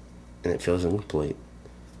idea and it feels incomplete,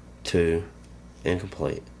 2,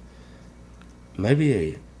 incomplete,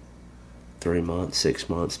 maybe 3 months, 6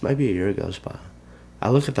 months, maybe a year goes by. I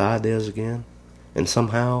look at the ideas again, and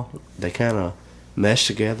somehow they kind of mesh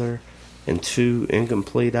together, and 2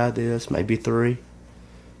 incomplete ideas, maybe 3,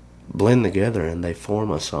 blend together and they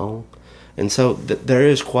form a song. And so there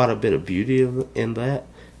is quite a bit of beauty in that,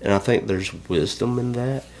 and I think there's wisdom in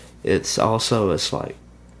that. It's like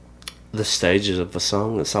the stages of a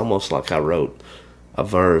song. It's almost like I wrote a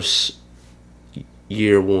verse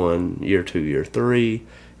year 1, year 2, year 3,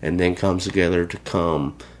 and then comes together to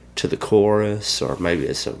come to the chorus, or maybe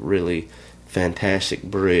it's a really fantastic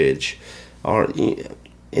bridge,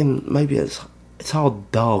 and maybe it's all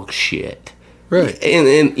dog shit, right?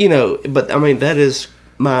 And you know, but I mean, that is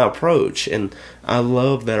my approach, and I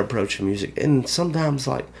love that approach to music. And sometimes,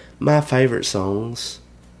 like, my favorite songs,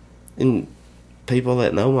 and people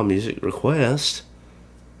that know my music request,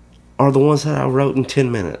 are the ones that I wrote in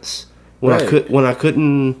 10 minutes when I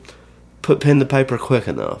couldn't put pen to paper quick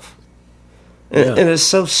enough. And it's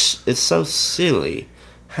so silly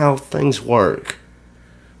how things work.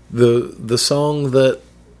 The song that,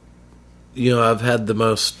 you know, I've had the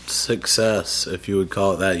most success, if you would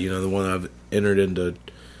call it that, you know, the one I've entered into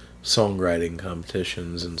songwriting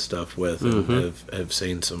competitions and stuff with, and have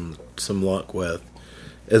seen some luck with,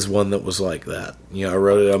 is one that was like that. You know, I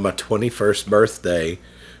wrote it on my 21st birthday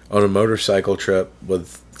on a motorcycle trip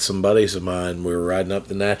with some buddies of mine. We were riding up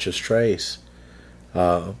the Natchez Trace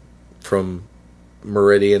from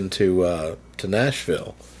Meridian to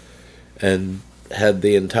Nashville, and had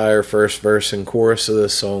the entire first verse and chorus of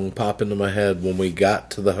this song pop into my head. When we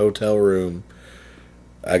got to the hotel room,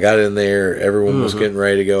 I got in there, everyone was getting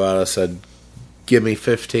ready to go out. I said, give me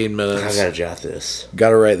 15 minutes. I gotta jot this.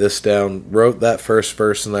 Gotta write this down. Wrote that first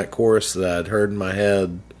verse and that chorus that I'd heard in my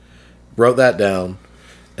head. Wrote that down,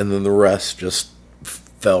 and then the rest just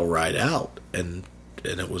fell right out, and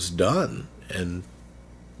it was done. And,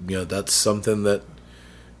 you know, that's something that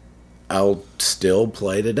I'll still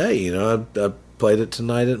play today. You know, I played it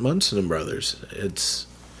tonight at Munson & Brothers.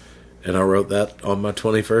 And I wrote that on my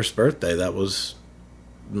 21st birthday. That was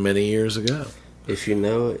many years ago. If you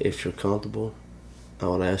know it, if you're comfortable, I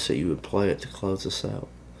would ask that you would play it to close us out.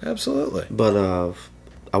 Absolutely. But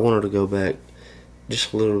I wanted to go back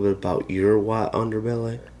just a little bit about your white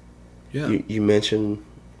underbelly. Yeah. You mentioned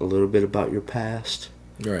a little bit about your past.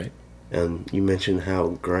 Right. And you mentioned how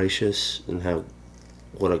gracious and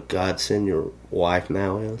what a godsend your wife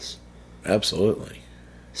now is. Absolutely.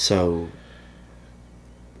 So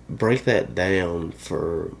break that down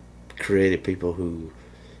for creative people who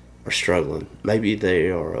are struggling. Maybe they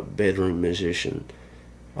are a bedroom musician,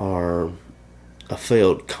 or a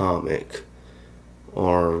failed comic,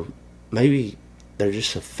 or maybe they're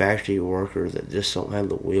just a factory worker that just don't have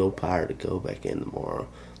the willpower to go back in tomorrow.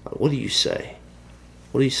 Like, what do you say?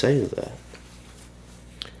 What do you say to that?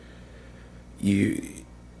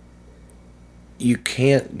 You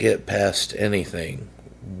can't get past anything,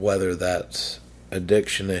 whether that's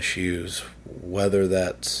addiction issues, whether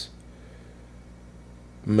that's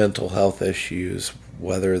mental health issues,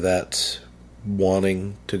 whether that's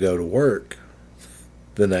wanting to go to work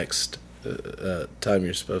the next time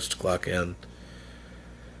you're supposed to clock in,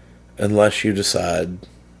 unless you decide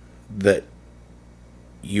that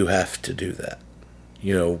you have to do that.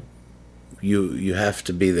 You know, you have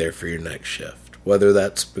to be there for your next shift, whether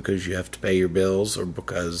that's because you have to pay your bills or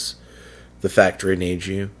because the factory needs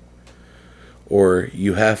you, or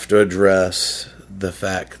you have to address the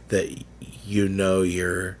fact that you know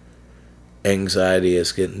your anxiety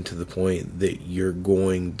is getting to the point that you're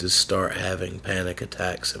going to start having panic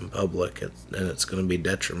attacks in public, and it's going to be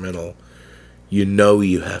detrimental. You know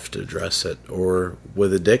you have to address it. Or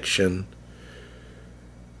with addiction,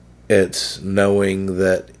 it's knowing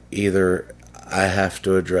that either I have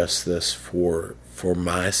to address this for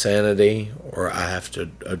my sanity, or I have to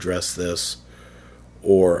address this,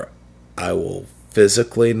 or I will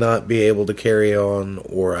physically not be able to carry on,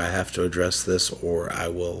 or I have to address this, or I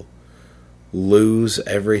will lose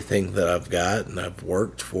everything that I've got and I've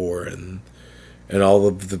worked for, and all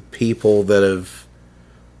of the people that have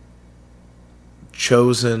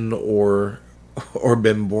chosen or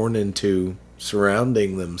been born into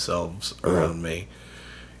surrounding themselves around me.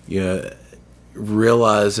 You know,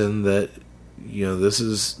 realizing that, you know, this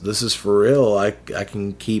is for real. I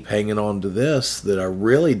can keep hanging on to this that I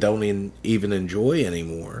really don't even enjoy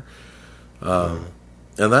anymore.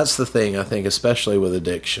 And that's the thing, I think, especially with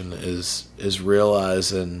addiction, is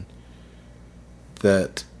realizing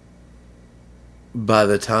that by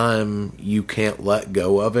the time you can't let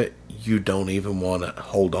go of it, you don't even want to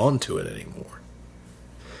hold on to it anymore.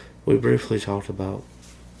 We briefly talked about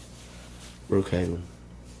Brookhaven,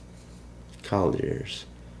 college years,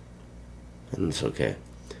 and it's okay.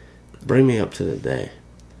 Bring me up to the day.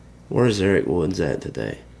 Where's Eric Woods at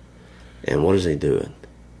today? And what is he doing?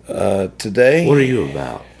 Today, what are you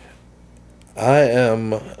about? I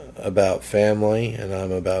am about family, and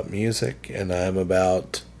I'm about music, and I'm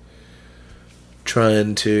about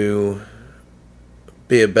trying to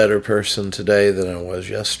be a better person today than I was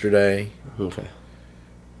yesterday. Okay.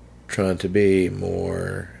 Trying to be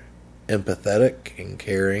more empathetic and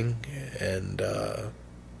caring, and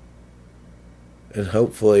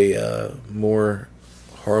hopefully more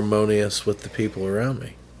harmonious with the people around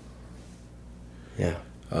me. Yeah.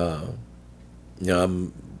 You know,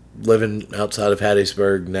 I'm living outside of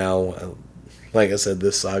Hattiesburg now. Like I said,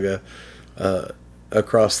 this saga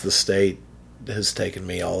across the state has taken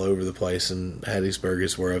me all over the place, and Hattiesburg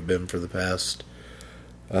is where I've been for the past.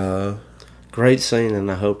 Great scene,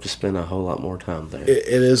 and I hope to spend a whole lot more time there. It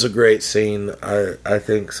is a great scene. I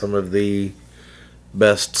think some of the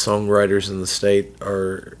best songwriters in the state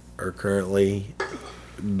are currently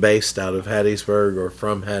based out of Hattiesburg or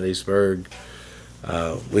from Hattiesburg.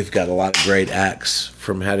 We've got a lot of great acts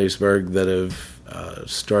from Hattiesburg that have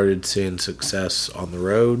started seeing success on the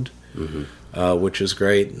road, which is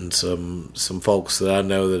great, and some folks that I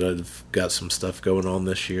know that have got some stuff going on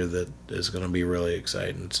this year that is going to be really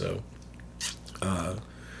exciting. So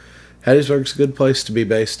Hattiesburg's a good place to be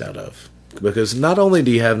based out of, because not only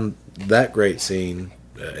do you have that great scene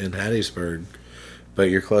in Hattiesburg, but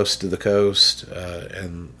you're close to the coast,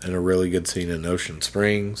 and a really good scene in Ocean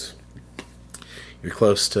Springs. You're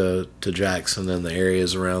close to Jackson and the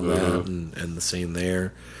areas around that, and the scene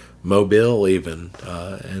there. Mobile even,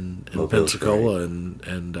 and Pensacola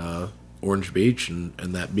and Orange Beach and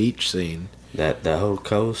that beach scene. That the whole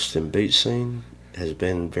coast and beach scene has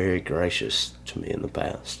been very gracious to me in the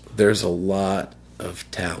past. There's a lot of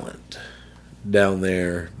talent down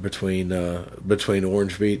there between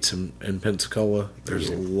Orange Beach and Pensacola. There's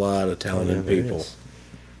a lot of talented people.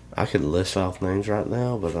 I could list off names right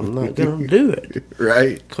now, but I'm not going to do it.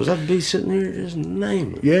 Right. Because I'd be sitting here just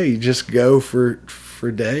naming. Yeah, you just go for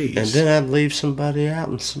days. And then I'd leave somebody out,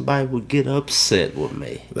 and somebody would get upset with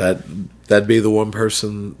me. That'd be the one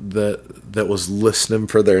person that was listening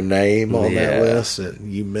for their name on that list,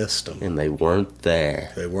 and you missed them. And they weren't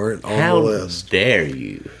there. They weren't on the list. How dare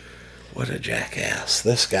you? What a jackass.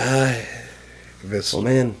 This guy. Well,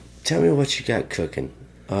 man, tell me what you got cooking.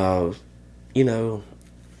 You know,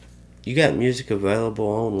 you got music available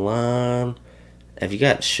online. Have you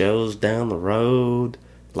got shows down the road?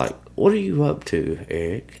 Like, what are you up to,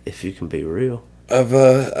 Eric, if you can be real? I've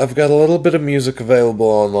got a little bit of music available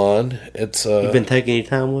online. It's You've been taking any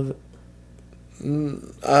time with it?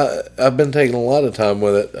 I've been taking a lot of time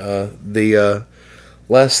with it. The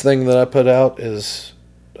last thing that I put out is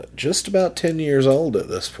just about 10 years old at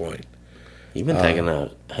this point. You've been taking a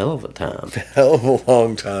hell of a time. Hell of a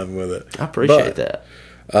long time with it. I appreciate that.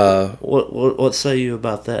 What say you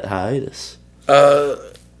about that hiatus?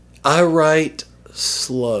 I write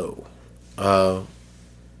slow.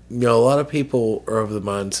 a lot of people are of the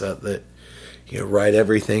mindset that, write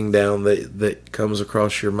everything down that comes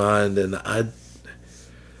across your mind, and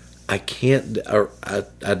I can't, or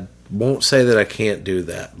I won't say that I can't do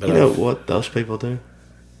that. But you know what those people do?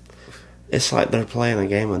 It's like they're playing a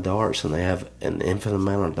game of darts and they have an infinite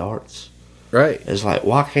amount of darts. Right. It's like,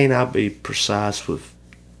 why can't I be precise with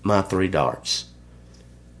my 3 darts?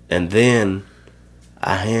 And then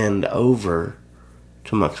I hand over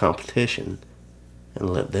to my competition and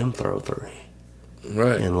let them throw 3.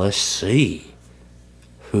 Right. And let's see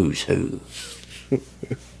who's who.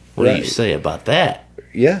 What do you say about that?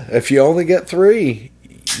 Yeah, if you only get 3,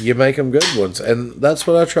 you make them good ones. And that's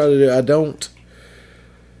what I try to do.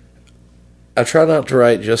 I try not to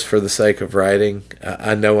write just for the sake of writing.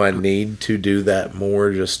 I know I need to do that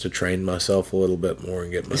more just to train myself a little bit more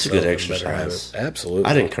and get myself It's a good in better exercise. habit. Absolutely.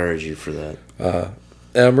 I'd encourage you for that.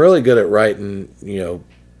 And I'm really good at writing,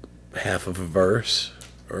 half of a verse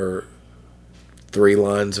or 3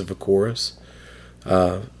 lines of a chorus.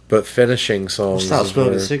 But finishing songs... Stop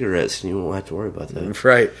smoking cigarettes and you won't have to worry about that.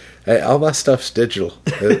 Right. Hey, all my stuff's digital.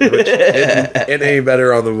 Which isn't any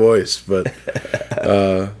better on the voice. But,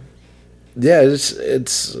 yeah,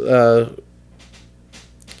 it's and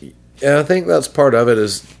I think that's part of it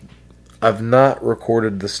is I've not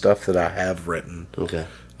recorded the stuff that I have written. Okay.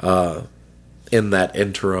 In that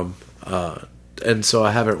interim. And so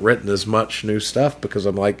I haven't written as much new stuff because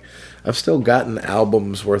I'm like, I've still got an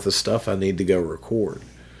album's worth of stuff I need to go record.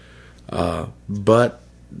 But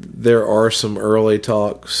there are some early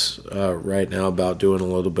talks right now about doing a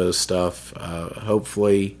little bit of stuff.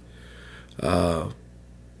 Hopefully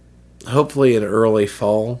in early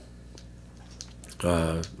fall,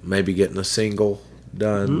 maybe getting a single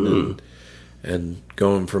done and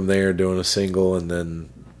going from there, doing a single and then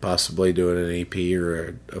possibly doing an EP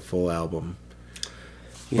or a full album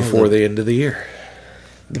before the end of the year.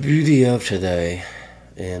 The beauty of today,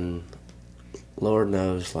 and Lord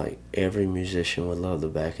knows, like, every musician would love the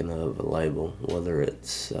backing of a label, whether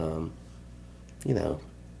it's,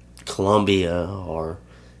 Columbia or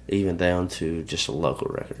even down to just a local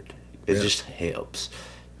record. It just helps.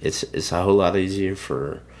 It's a whole lot easier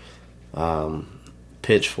for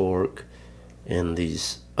Pitchfork and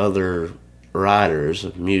these other writers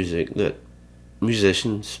of music that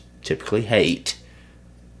musicians typically hate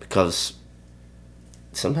because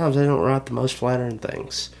sometimes they don't write the most flattering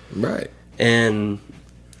things. Right.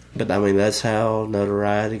 But I mean, that's how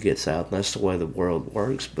notoriety gets out, and that's the way the world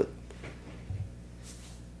works. But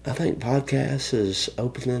I think podcast is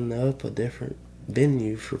opening up a different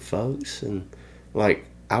venue for folks. And, like,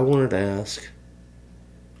 I wanted to ask,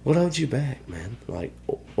 what holds you back, man? Like,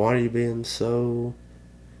 why are you being so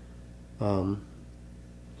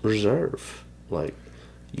reserved? Like,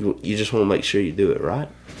 you just want to make sure you do it right?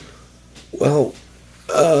 Well,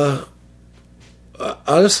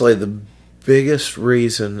 honestly, the biggest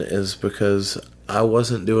reason is because I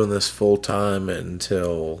wasn't doing this full time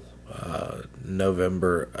until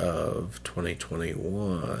November of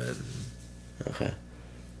 2021. Okay.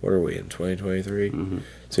 What are we in, 2023? Mm-hmm.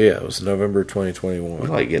 So yeah, it was November 2021. We're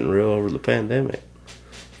like getting real over the pandemic.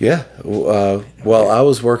 Yeah. Well, I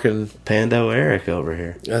was working... Pando Eric over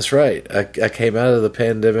here. That's right. I came out of the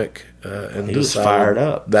pandemic and he was fired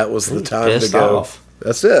up. That was the time to pissed go. Off.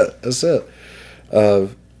 That's it.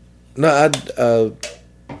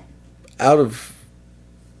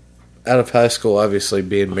 Out of high school, obviously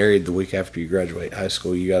being married the week after you graduate high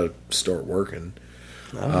school, you got to start working.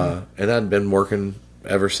 Oh. And I'd been working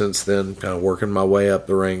ever since then, kind of working my way up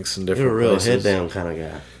the ranks in different places. You're a real head down kind of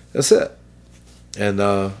guy. That's it. And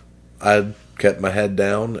I kept my head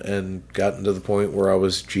down and gotten to the point where I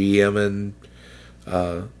was GMing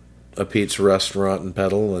a pizza restaurant in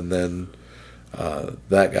Petal, and then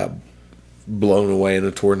that got blown away in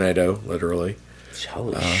a tornado, literally.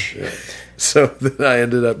 Holy shit. So then I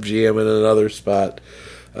ended up GMing another spot,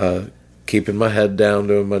 keeping my head down,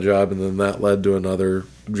 doing my job, and then that led to another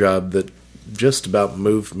job that just about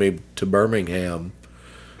moved me to Birmingham,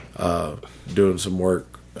 doing some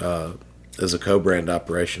work as a co-brand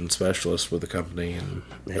operations specialist with the company. And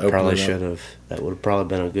it probably should have. That would have probably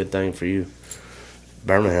been a good thing for you.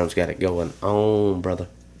 Birmingham's got it going on, brother.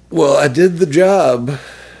 Well, I did the job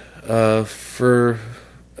for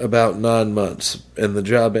about 9 months, and the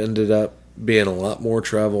job ended up being a lot more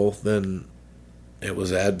travel than it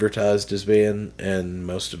was advertised as being, and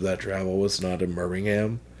most of that travel was not in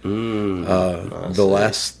Birmingham. The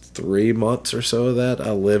last 3 months or so of that,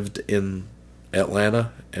 I lived in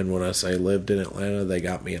Atlanta, and when I say lived in Atlanta, they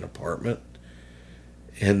got me an apartment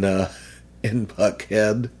in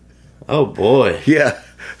Buckhead. Oh, boy. Yeah.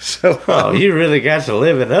 So, Oh, you really got to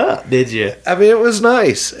live it up, did you? I mean, it was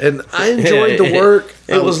nice, and I enjoyed the work.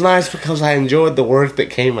 It was nice because I enjoyed the work that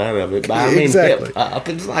came out of it. But I mean, Exactly. hip hop.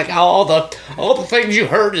 It's like all the things you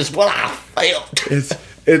heard is what I felt.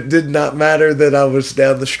 It did not matter that I was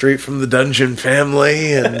down the street from the Dungeon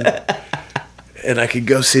Family, and and I could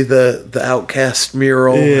go see the Outcast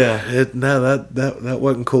mural. Yeah. That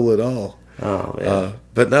wasn't cool at all. Oh, yeah.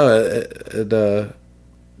 But no,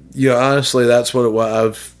 honestly, that's what it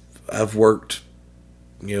was. I've worked,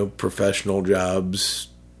 professional jobs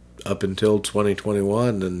up until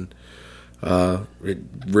 2021, and it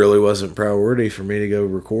really wasn't priority for me to go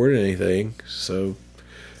record anything, so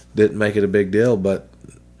didn't make it a big deal. But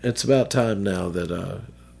it's about time now that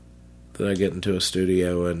I get into a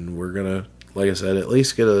studio, and we're gonna, like I said, at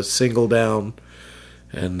least get a single down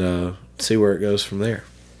and see where it goes from there.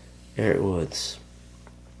 Eric Woods,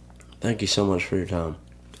 thank you so much for your time.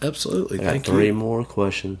 Absolutely. I got Thank three you. more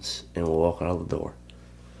questions, and we'll walk out the door.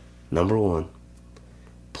 Number one,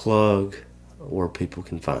 plug where people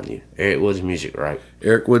can find you. Eric Woods Music, right?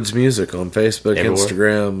 Eric Woods Music on Facebook, Everywhere?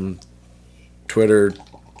 Instagram, Twitter,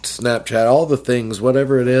 Snapchat, all the things,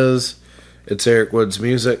 whatever it is, it's Eric Woods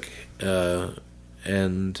Music,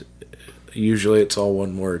 and usually it's all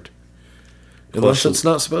one word. Unless Question- it's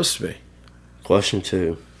not supposed to be. Question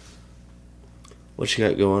two, what you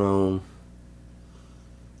got going on?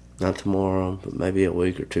 Not tomorrow, but maybe a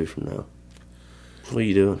week or two from now. What are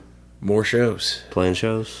you doing? More shows. Playing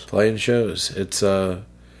shows? Playing shows. It's I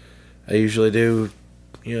usually do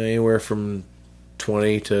anywhere from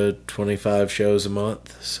 20 to 25 shows a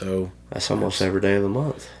month. So That's almost every day of the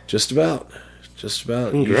month. just about.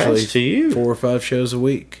 Congrats Usually to you. 4 or 5 shows a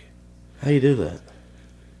week. How you do that?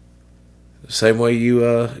 Same way you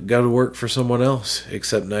go to work for someone else,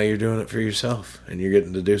 except now you're doing it for yourself, and you're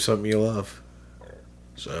getting to do something you love.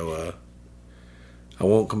 So I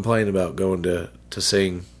won't complain about going to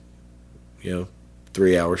sing,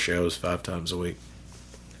 3-hour shows 5 times a week.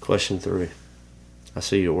 Question three. I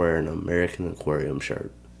see you're wearing an American Aquarium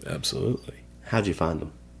shirt. Absolutely. How'd you find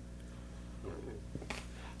them?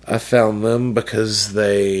 I found them because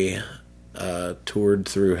they toured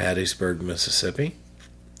through Hattiesburg, Mississippi.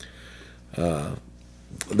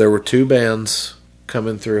 There were 2 bands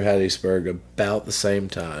coming through Hattiesburg about the same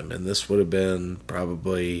time, and this would have been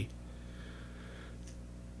probably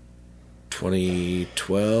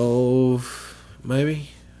 2012,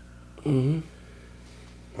 maybe? I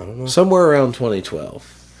don't know. Somewhere around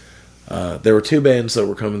 2012. There were 2 bands that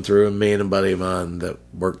were coming through, and me and a buddy of mine that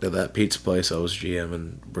worked at that pizza place I was GM,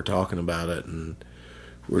 and we're talking about it, and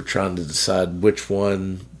we're trying to decide which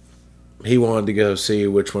one he wanted to go see,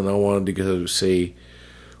 which one I wanted to go see.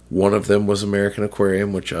 One of them was American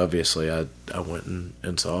Aquarium, which obviously I went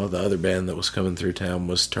and saw. The other band that was coming through town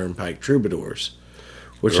was Turnpike Troubadours.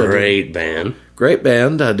 Which Great band. Great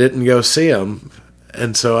band. I didn't go see them,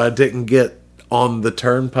 and so I didn't get on the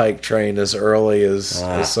Turnpike train as early as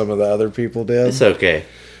some of the other people did. It's okay.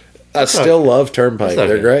 I still love Turnpike. It's okay.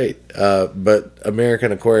 They're great. But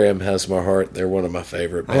American Aquarium has my heart. They're one of my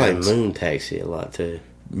favorite I like bands. Moon Taxi a lot too.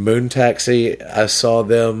 Moon Taxi, I saw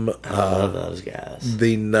them I love those guys.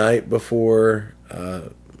 the night before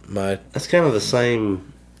my... That's kind of the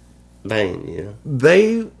same vein,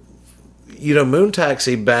 They... Moon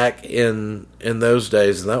Taxi back in those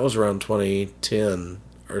days, and that was around 2010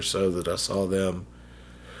 or so that I saw them.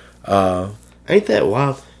 Ain't that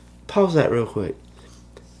wild? Pause that real quick.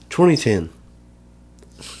 2010.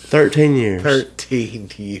 13 years. 13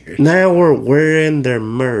 years. Now we're wearing their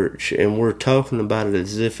merch and we're talking about it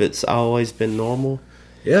as if it's always been normal.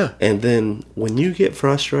 Yeah. And then when you get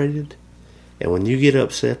frustrated and when you get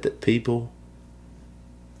upset that people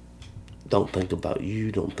don't think about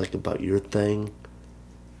you, don't think about your thing,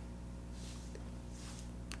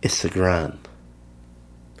 it's the grind.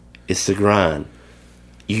 It's the grind.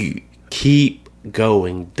 You keep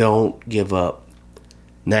going. Don't give up.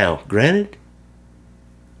 Now, granted,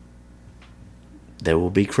 there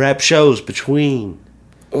will be crap shows between.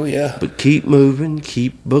 Oh, yeah. But keep moving.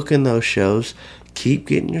 Keep booking those shows. Keep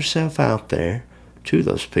getting yourself out there to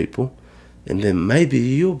those people. And then maybe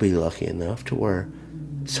you'll be lucky enough to where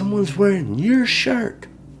someone's wearing your shirt.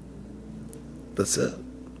 That's it.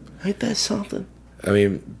 Ain't that something? I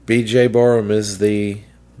mean, BJ Barham is the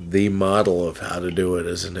model of how to do it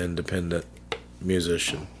as an independent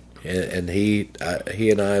musician. And he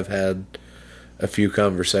and I have had a few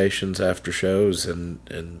conversations after shows,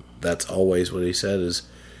 and that's always what he said is,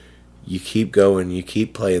 you keep going, you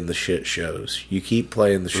keep playing the shit shows. You keep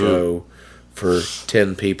playing the show for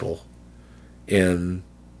 10 people in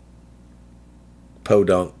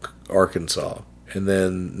Podunk, Arkansas, And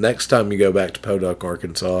then next time you go back to Podunk,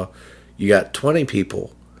 Arkansas, you got 20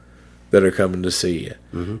 people that are coming to see you.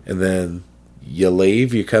 And then you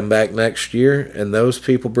leave, you come back next year, and those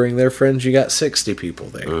people bring their friends. You got 60 people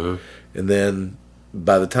there. And then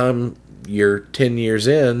by the time you're 10 years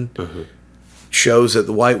in, shows at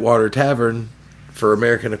the Whitewater Tavern for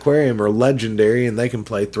American Aquarium are legendary, and they can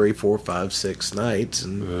play 3, 4, 5, 6 nights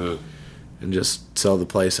and just sell the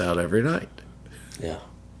place out every night. Yeah.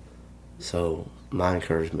 So my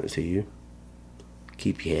encouragement to you,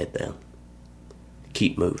 keep your head down.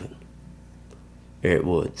 Keep moving. Eric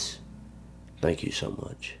Woods, thank you so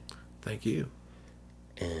much. Thank you.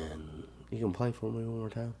 And you can play for me one more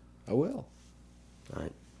time? I will. All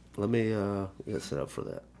right. Let me get set up for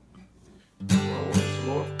that. Some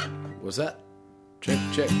more? What's that? Check,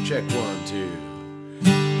 1, 2.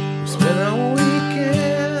 We spent our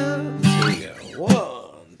weekend. Here we go.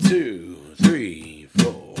 1, 2, 3,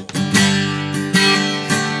 4.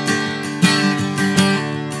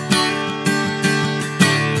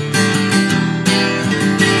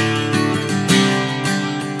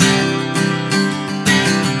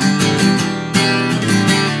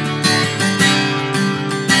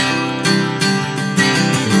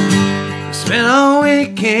 Spent all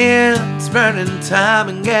weekends burning time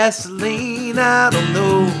and gasoline out on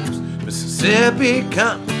those Mississippi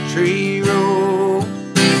country roads.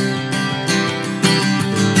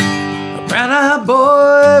 A brown-eyed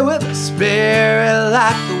boy with a spirit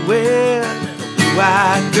like the wind, and a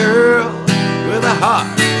blue-eyed girl with a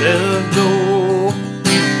heart of gold.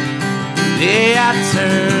 The day I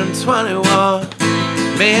turned 21,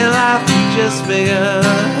 man, life had just begun.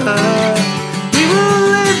 We were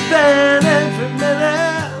living every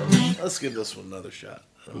minute. Let's give this one another shot.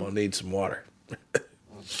 I'm going to need some water.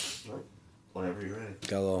 Whenever you're ready.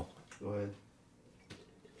 Got a little. Go ahead.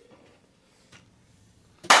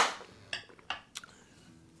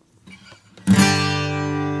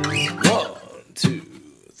 One, 2,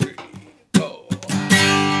 3, 4.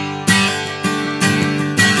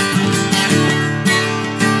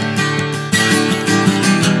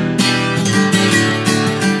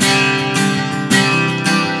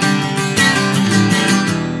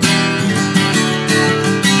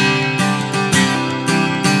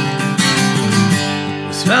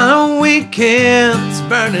 Spent on weekends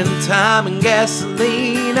burning time and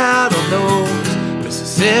gasoline out on those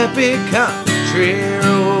Mississippi country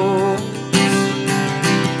roads.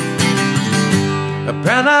 A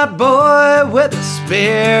brown-eyed boy with a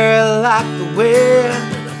spirit like the wind,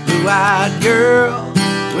 and a blue-eyed girl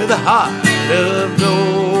with a heart of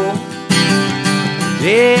gold.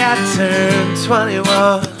 Yeah, I turned 21,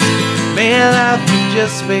 man, life had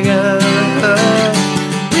just begun.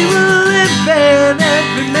 We were living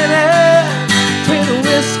every minute between the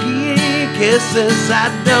whiskey and kisses. I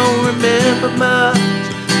don't remember much,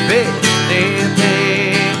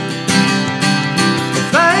 anything.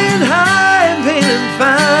 Flying high and feeling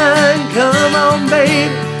fine. Come on, baby,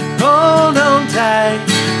 hold on tight.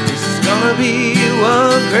 This is gonna be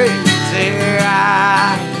one crazy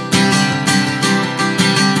ride.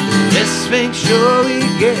 Let's make sure we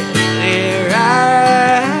get it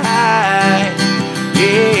right.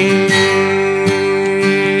 Yeah.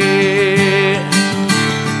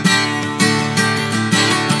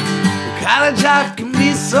 College life can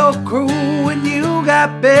be so cruel when you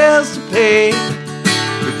got bills to pay,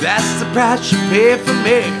 but that's the price you pay for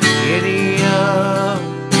making young.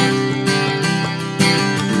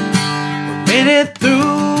 We made it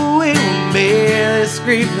through, we were barely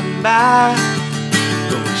scraping by,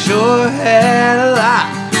 but we sure had a lot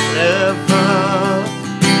of fun.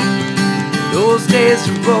 Those days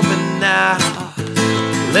are over now.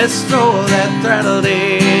 Let's throw that throttle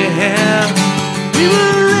in. We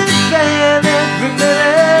were living every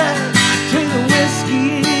minute between the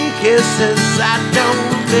whiskey and kisses. I don't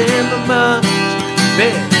remember much,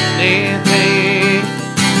 anything.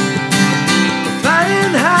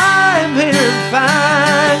 Flying high and feeling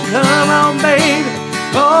fine. Come on, baby,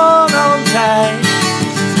 hold on tight.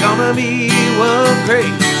 This is gonna be one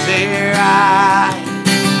crazy ride.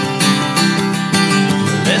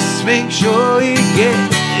 Let's make sure we get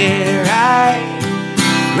it right.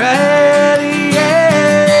 Ready, yeah.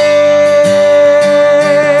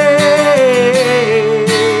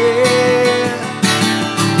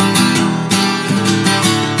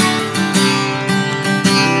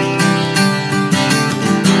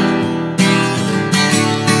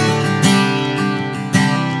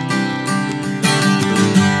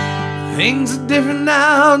 Things are different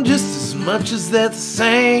now, just as much as they're the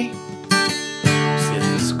same.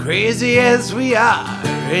 As crazy as we are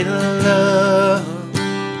in love,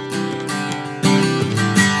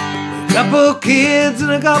 we Couple kids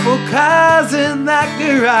and a couple cars in that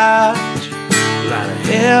garage. A lot of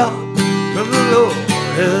help from the Lord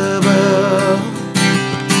above.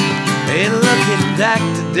 And looking back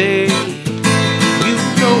today, you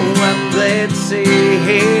know I'm glad to say,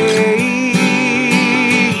 hey,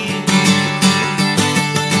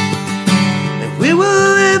 that we were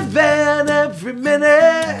living every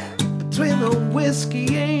minute between the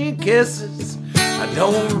whiskey and kisses. I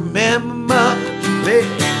don't remember much of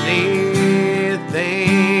anything.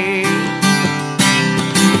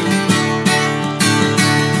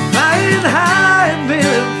 Flying high and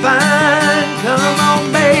feeling fine. Come on,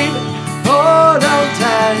 baby, hold on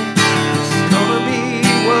tight. It's gonna be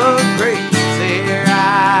one crazy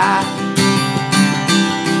ride.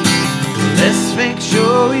 Let's make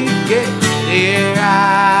sure we get it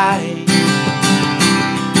right.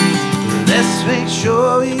 Let's make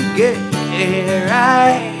sure we get it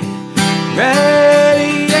right.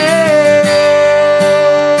 Ready, yeah.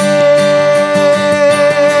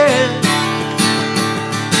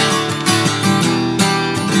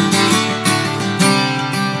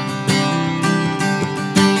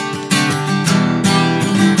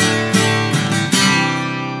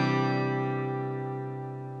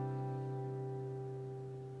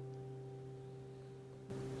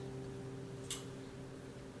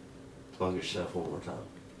 Plug yourself one more time.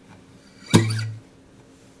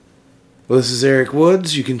 Well, this is Eric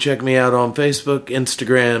Woods. You can check me out on Facebook,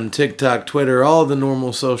 Instagram, TikTok, Twitter, all the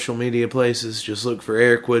normal social media places. Just look for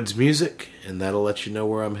Eric Woods Music, and that'll let you know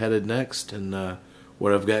where I'm headed next and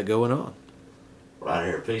what I've got going on. Right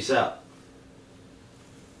here. Peace out.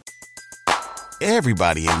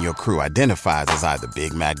 Everybody in your crew identifies as either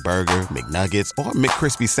Big Mac Burger, McNuggets, or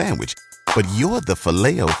McCrispy Sandwich. But you're the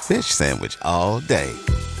Filet-O-Fish Sandwich all day.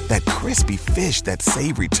 That crispy fish, that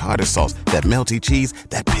savory tartar sauce, that melty cheese,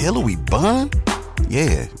 that pillowy bun.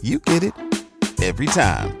 Yeah, you get it. Every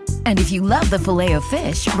time. And if you love the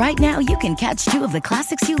Filet-O-Fish, right now you can catch two of the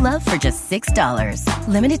classics you love for just $6.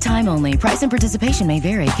 Limited time only. Price and participation may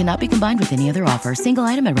vary. Cannot be combined with any other offer. Single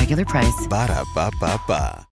item at regular price. Ba-da-ba-ba-ba.